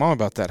talking to my mom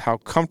about that, how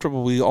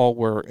comfortable we all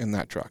were in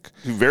that truck.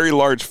 Very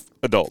large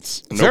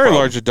adults.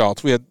 Large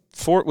adults. We had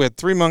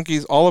 3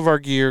 monkeys, all of our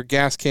gear,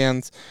 gas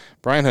cans.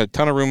 Brian had a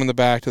ton of room in the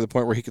back to the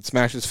point where he could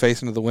smash his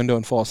face into the window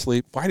and fall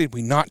asleep. Why did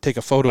we not take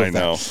a photo of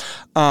that?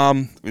 I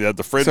know. We had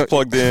the fridge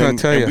plugged in. I'll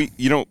tell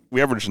you.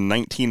 We averaged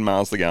 19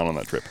 miles a gallon on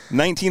that trip.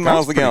 19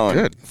 miles a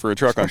gallon for a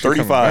truck on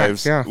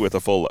 35s with a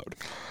full load.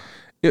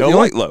 Yeah,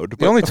 light load.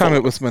 The only time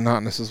it was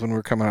monotonous is when we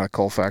were coming out of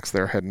Colfax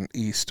there heading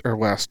east or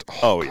west.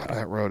 God,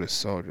 that road is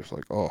so just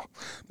like,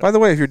 By the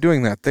way, if you're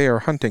doing that, they are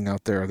hunting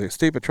out there. The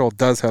State Patrol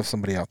does have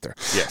somebody out there.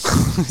 Yes.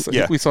 So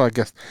we saw, I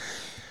guess.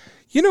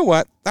 You know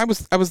what? I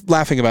was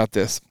laughing about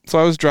this. So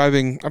I was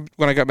driving,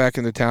 when I got back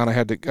into town, I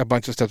had a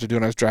bunch of stuff to do,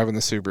 and I was driving the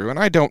Subaru, and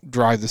I don't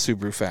drive the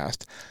Subaru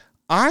fast.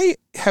 I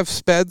have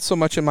sped so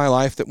much in my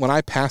life that when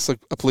I pass a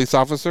police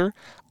officer,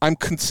 I'm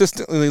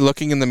consistently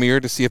looking in the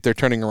mirror to see if they're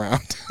turning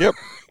around. Yep.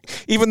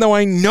 Even though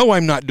I know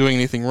I'm not doing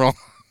anything wrong.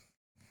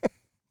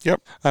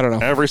 Yep. I don't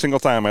know. Every single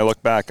time I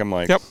look back, I'm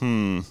like,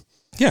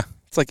 Yeah.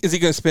 It's like, is he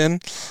going to spin?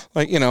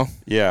 Like,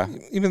 Yeah.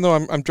 Even though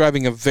I'm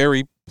driving a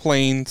very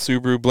plain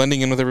Subaru,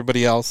 blending in with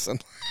everybody else.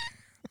 And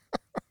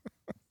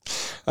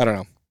I don't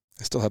know.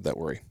 I still have that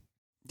worry.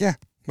 Yeah.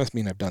 Must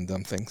mean I've done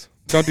dumb things.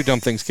 Don't do dumb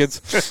things,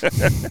 kids.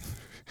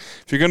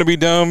 If you're going to be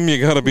dumb,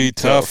 you got to be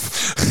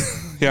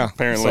tough. Yeah.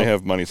 Apparently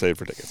have money saved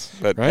for tickets.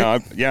 But Right?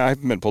 no, I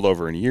haven't been pulled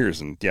over in years,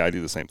 and I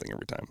do the same thing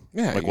every time.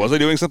 Yeah. Like, was I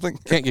doing something?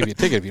 Can't give you a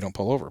ticket if you don't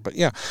pull over, but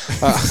yeah.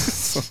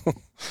 Just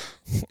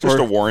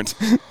a warrant.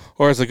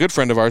 Or as a good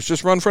friend of ours,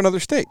 just run for another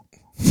state.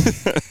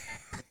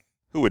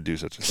 Who would do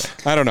such a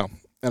thing? I don't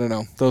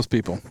know. Those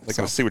people. They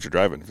gotta see what you're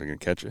driving if they're gonna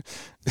catch you.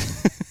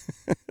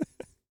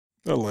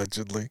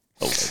 Allegedly.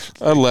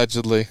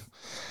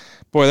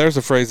 Boy, there's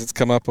a phrase that's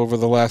come up over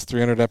the last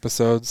 300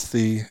 episodes.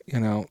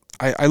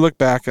 I look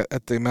back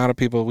at the amount of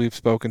people we've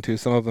spoken to,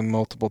 some of them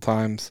multiple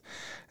times,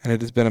 and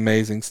it has been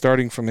amazing.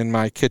 Starting from in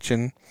my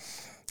kitchen,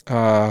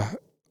 down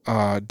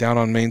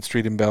on Main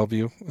Street in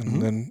Bellevue,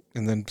 and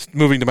then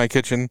moving to my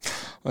kitchen,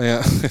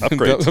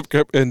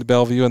 into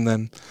Bellevue, and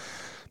then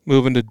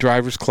moving to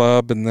Drivers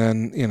Club, and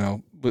then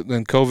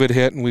then COVID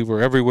hit, and we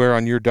were everywhere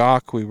on your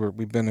dock.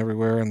 We've been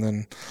everywhere, and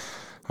then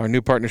our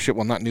new partnership,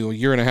 well, not new, a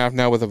year and a half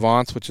now with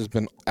Avance, which has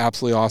been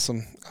absolutely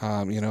awesome.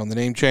 And the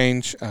name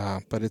change,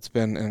 but it's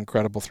been an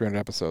incredible 300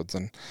 episodes,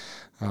 and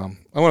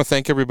I want to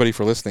thank everybody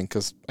for listening,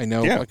 because I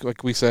know,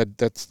 like we said,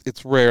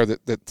 it's rare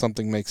that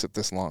something makes it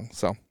this long.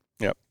 So,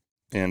 yep.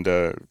 And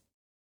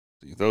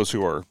those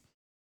who are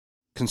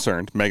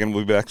concerned, Megan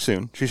will be back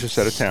soon. She's just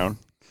out of town.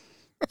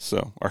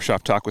 So our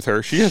shop talk with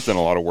her. She has done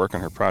a lot of work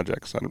on her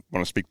projects. I don't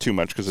want to speak too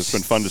much because it's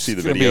been fun to see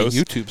the videos. Be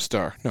a YouTube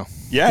star. No.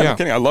 Yeah, no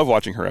kidding. I love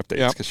watching her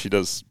updates because she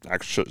does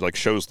actually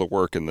shows the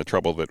work and the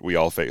trouble that we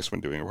all face when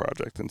doing a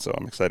project. And so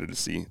I'm excited to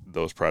see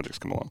those projects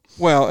come along.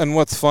 Well, and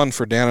what's fun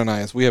for Dan and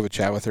I is we have a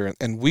chat with her,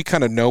 and we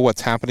kind of know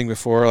what's happening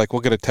before. Like,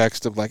 we'll get a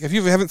text of if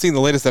you haven't seen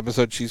the latest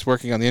episode, she's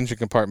working on the engine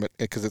compartment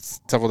because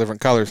it's several different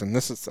colors. And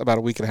this is about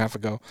a week and a half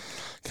ago.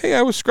 Hey,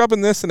 I was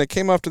scrubbing this and it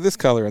came off to this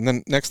color. And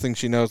then next thing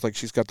she knows,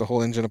 she's got the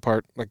whole engine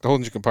apart, the whole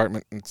engine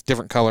compartment. And it's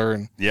different color,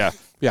 and yeah.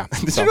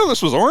 Did you know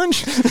this was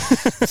orange?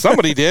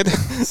 Somebody did.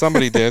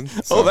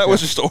 So, that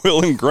was just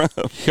oil and grime.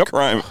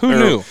 Who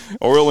knew?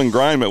 Oil and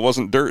grime. It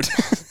wasn't dirt.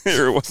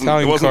 It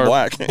wasn't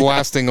black.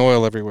 Blasting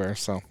oil everywhere.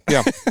 So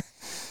yeah.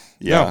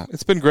 Yeah. No,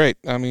 it's been great.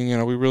 I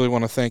mean, we really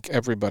want to thank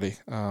everybody,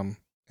 and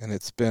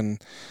it's been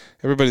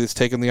everybody that's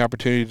taken the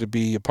opportunity to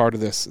be a part of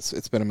this.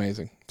 It's been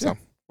amazing. So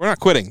we're not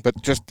quitting,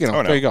 but just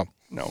there you go.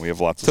 No, we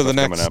have lots of stuff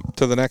coming up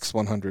to the next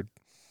 100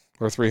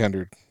 or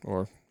 300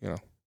 or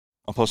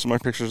I'll post some more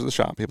pictures of the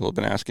shop. People have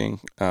been asking.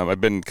 I've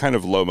been kind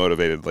of low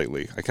motivated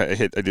lately.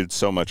 I did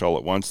so much all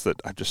at once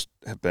that I just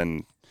have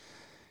been.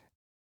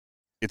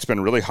 It's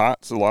been really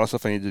hot, so a lot of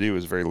stuff I need to do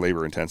is very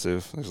labor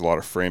intensive. There's a lot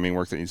of framing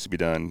work that needs to be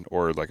done,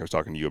 or like I was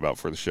talking to you about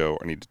for the show,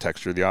 I need to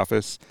texture the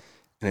office,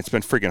 and it's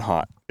been freaking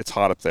hot. It's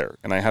hot up there,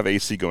 and I have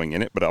AC going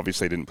in it, but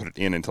obviously I didn't put it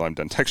in until I'm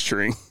done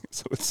texturing.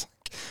 So it's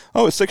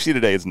it's 60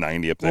 today. It's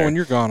 90 up there. Well, when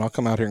you're gone, I'll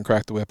come out here and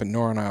crack the whip, and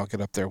Nora and I will get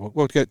up there.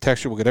 We'll get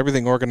texture. We'll get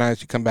everything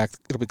organized. You come back,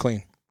 it'll be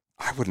clean.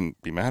 I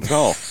wouldn't be mad at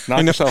all.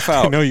 Knock yourself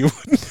out. I know you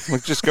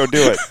wouldn't. Just go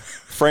do it.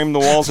 Frame the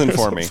walls in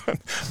for me.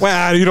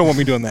 Well, you don't want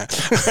me doing that.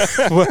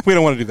 We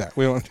don't want to do that.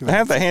 I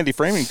have the handy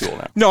framing tool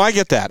now. No, I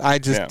get that. I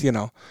just,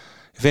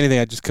 if anything,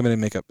 I just come in and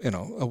make a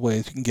way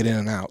you can get in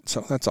and out.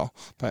 So that's all.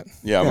 But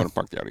I'm going to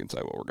park the Audi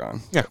inside while we're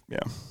gone. Yeah. Yeah.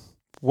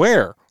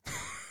 Where?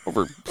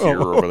 Over here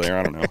or over there.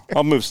 I don't know.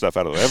 I'll move stuff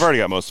out of the way. I've already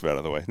got most of it out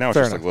of the way. Now it's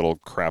Fair just enough. little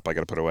crap I got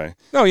to put away.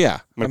 Oh, yeah. I'm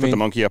going to put the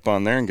monkey up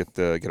on there and get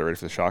it ready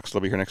for the shocks.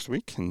 They'll be here next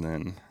week. And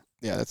then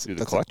that's do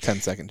the a clutch.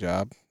 10-second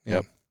job. Yeah.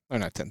 Yep. Or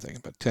not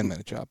 10-second, but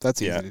 10-minute job.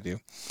 That's easy to do.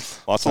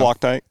 Lots of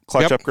Loctite,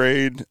 clutch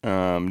upgrade,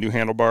 new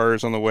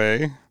handlebars on the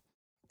way.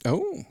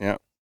 Oh. Yeah.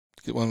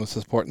 Get one with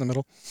support in the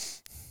middle?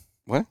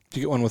 What? Did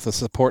you get one with a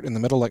support in the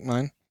middle like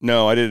mine?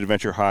 No, I did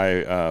Adventure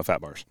High fat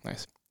bars.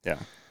 Nice. Yeah.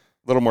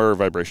 A little more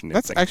vibration.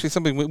 That's actually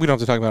something we don't have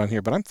to talk about on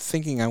here, but I'm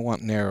thinking I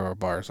want narrower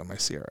bars on my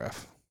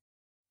CRF.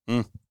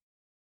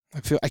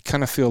 I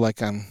kind of feel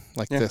like I'm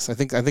this. I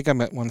think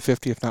I'm at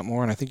 150, if not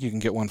more, and I think you can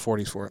get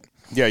 140s for it.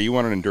 Yeah, you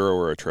want an Enduro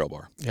or a trail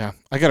bar. Yeah.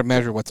 I got to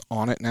measure what's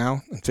on it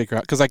now and figure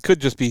out, because I could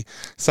just be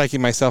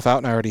psyching myself out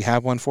and I already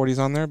have 140s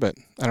on there, but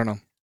I don't know.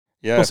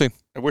 Yeah. We'll see.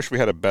 I wish we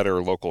had a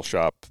better local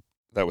shop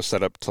that was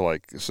set up to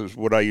so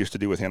what I used to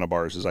do with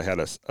handlebars is I had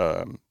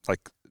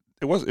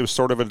it was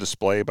sort of a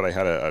display, but I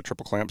had a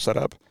triple clamp set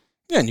up.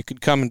 Yeah, and you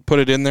could come and put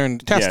it in there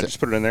and test it. Yeah, just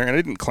put it in there, and I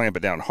didn't clamp it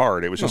down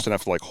hard. It was just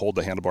enough to hold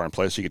the handlebar in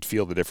place so you could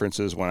feel the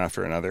differences one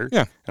after another.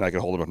 Yeah. And I could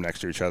hold them up next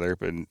to each other.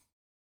 But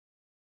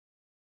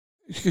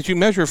because you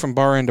measure from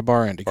bar end to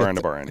bar end. Bar end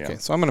to bar end, Okay,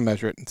 so I'm going to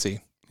measure it and see.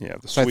 You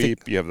have the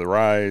sweep, you have the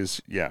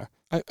rise, yeah.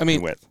 I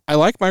mean, width. I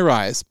like my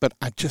rise, but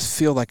I just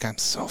feel like I'm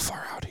so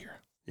far out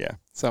here. Yeah.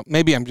 So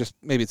maybe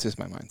it's just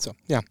my mind. So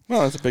yeah.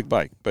 Well, it's a big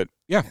bike, but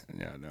yeah,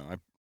 no,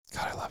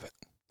 God, I love it.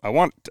 I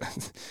want,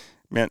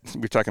 man.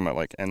 We're talking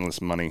about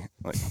endless money.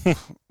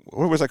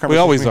 What was that conversation? We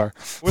always are.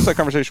 What was that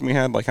conversation we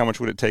had? How much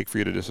would it take for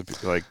you to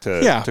disappear?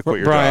 To quit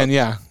your Brian. job?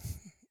 Yeah.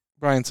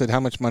 Brian said,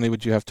 "How much money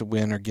would you have to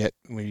win or get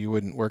where you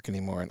wouldn't work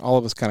anymore?" And all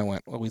of us kind of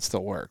went, "Well, we'd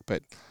still work."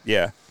 But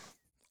yeah.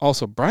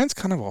 Also, Brian's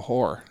kind of a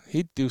whore.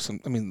 He'd do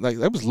some. I mean,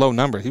 that was low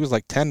numbers. He was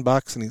like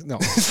 $10, and he's no.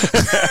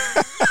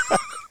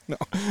 No.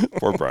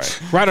 Poor Brian.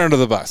 Right under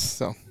the bus.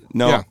 So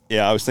no,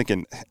 yeah. I was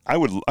thinking I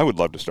would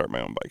love to start my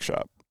own bike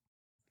shop.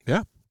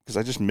 Yeah,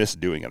 because I just miss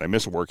doing it. I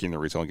miss working in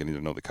retail and getting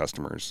to know the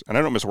customers. And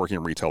I don't miss working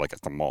in retail like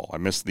at the mall. I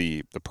miss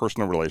the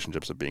personal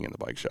relationships of being in the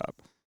bike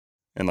shop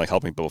and like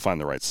helping people find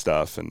the right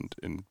stuff and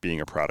being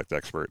a product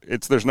expert.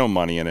 There's no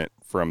money in it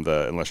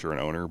unless you're an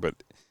owner,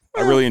 but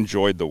I really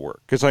enjoyed the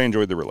work because I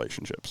enjoyed the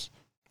relationships.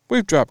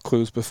 We've dropped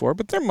clues before,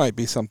 but there might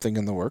be something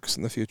in the works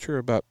in the future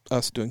about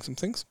us doing some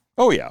things.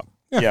 Oh, yeah.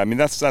 Yeah, I mean,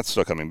 that's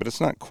still coming, but it's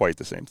not quite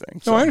the same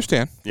thing. So, no, I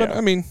understand. Yeah. But,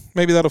 I mean,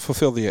 maybe that'll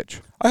fulfill the itch.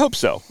 I hope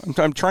so.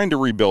 I'm trying to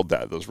rebuild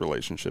those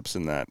relationships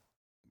in that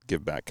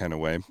give back kind of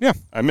way. Yeah.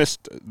 I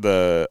missed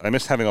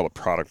having all the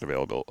product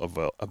available,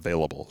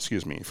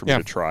 for me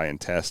to try and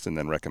test and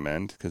then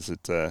recommend, because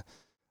I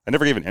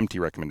never gave an empty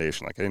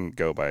recommendation. Like, I didn't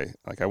go by,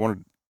 like, I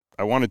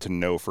wanted to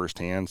know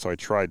firsthand, so I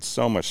tried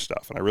so much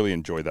stuff, and I really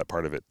enjoyed that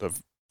part of it,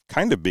 of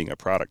kind of being a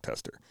product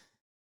tester.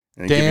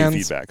 And Dan's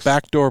giving feedbacks.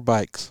 Backdoor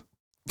Bikes.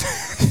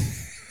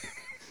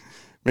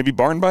 Maybe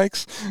barn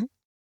bikes?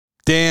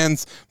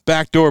 Dan's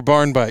Backdoor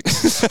Barn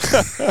Bikes.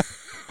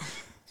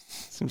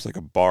 Seems like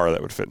a bar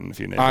that would fit in a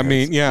few names. I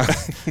mean, yeah.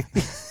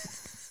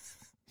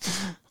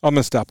 I'm going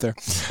to stop there.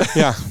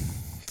 Yeah.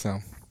 So.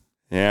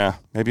 Yeah,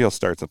 maybe I'll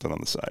start something on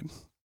the side.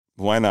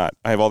 Why not?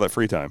 I have all that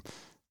free time.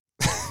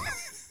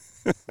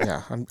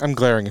 Yeah, I'm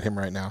glaring at him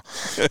right now.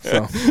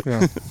 So,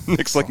 yeah.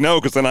 Nick's like,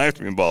 no, because then I have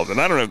to be involved, and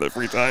I don't have that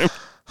free time.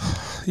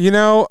 You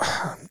know,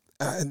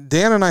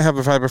 Dan and I have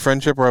a type of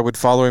friendship where I would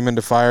follow him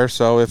into fire.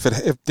 So if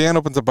Dan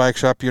opens a bike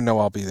shop,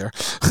 I'll be there.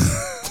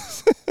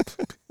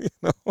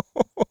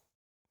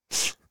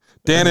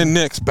 Dan and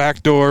Nick's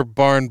Backdoor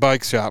Barn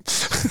Bike Shop.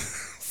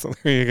 So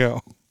there you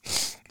go.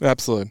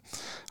 Absolutely.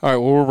 All right.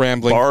 Well, we're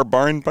rambling.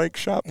 Barn bike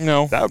shop?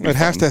 No, it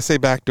has to say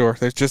backdoor.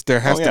 There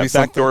has to be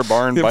something. Backdoor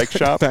barn bike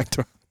shop.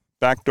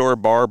 Backdoor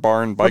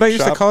barn bike shop. What I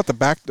used to call it, the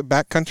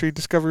backcountry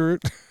discovery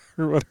route.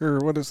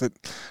 What is it?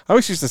 I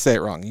always used to say it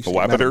wrong. The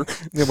Wabatter.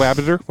 The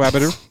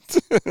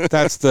Wabatter.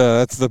 That's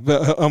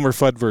the Elmer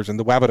Fudd version.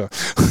 The Wabatter.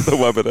 The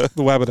Wabatter.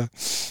 The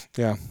Wabatter.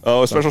 Yeah.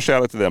 Oh, a special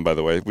shout out to them, by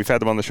the way. We've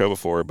had them on the show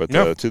before, but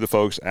to the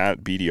folks at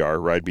BDR,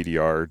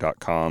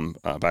 ridebdr.com,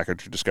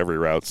 Backcountry Discovery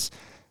Routes.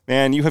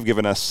 Man, you have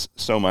given us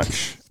so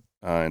much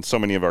and so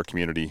many of our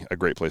community a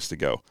great place to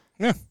go.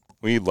 Yeah.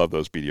 We love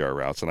those BDR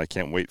routes, and I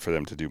can't wait for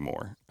them to do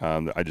more.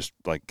 I just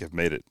have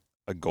made it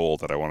a goal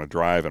that I want to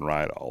drive and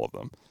ride all of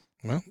them.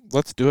 Well,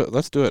 let's do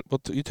it.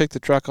 You take the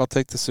truck, I'll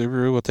take the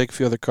Subaru, we'll take a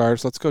few other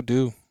cars. Let's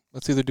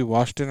either do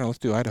Washington or let's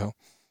do Idaho.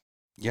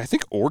 Yeah, I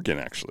think Oregon,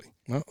 actually.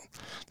 Well,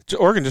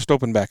 Oregon just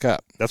opened back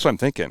up. That's what I'm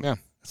thinking. Yeah.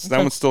 That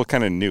one's still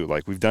kind of new.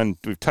 Like, we've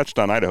touched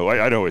on Idaho.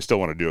 Idaho, I still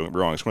want to do it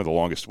wrong. It's one of the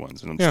longest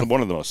ones, and it's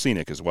one of the most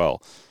scenic as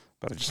well.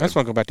 But I just want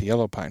to go back to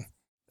Yellow Pine.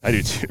 I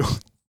do too.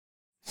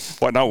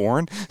 What, not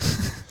Warren?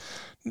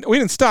 We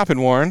didn't stop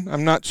in Warren.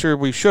 I'm not sure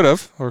we should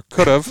have or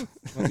could have.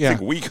 I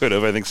think we could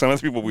have. I think some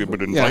of the people we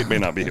would invite may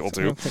not be able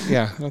to.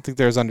 I don't think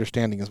they're as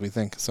understanding as we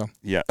think. So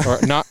yeah, or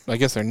not. I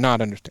guess they're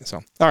not understanding. So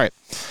all right.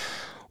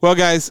 Well,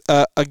 guys,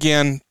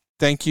 again,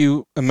 thank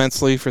you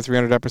immensely for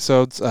 300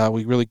 episodes.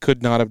 We really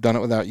could not have done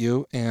it without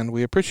you, and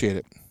we appreciate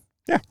it.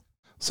 Yeah.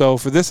 So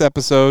for this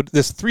episode,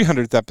 this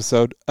 300th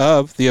episode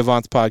of the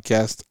Avance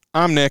Podcast,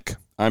 I'm Nick.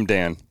 I'm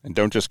Dan, and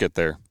don't just get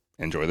there.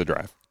 Enjoy the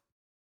drive.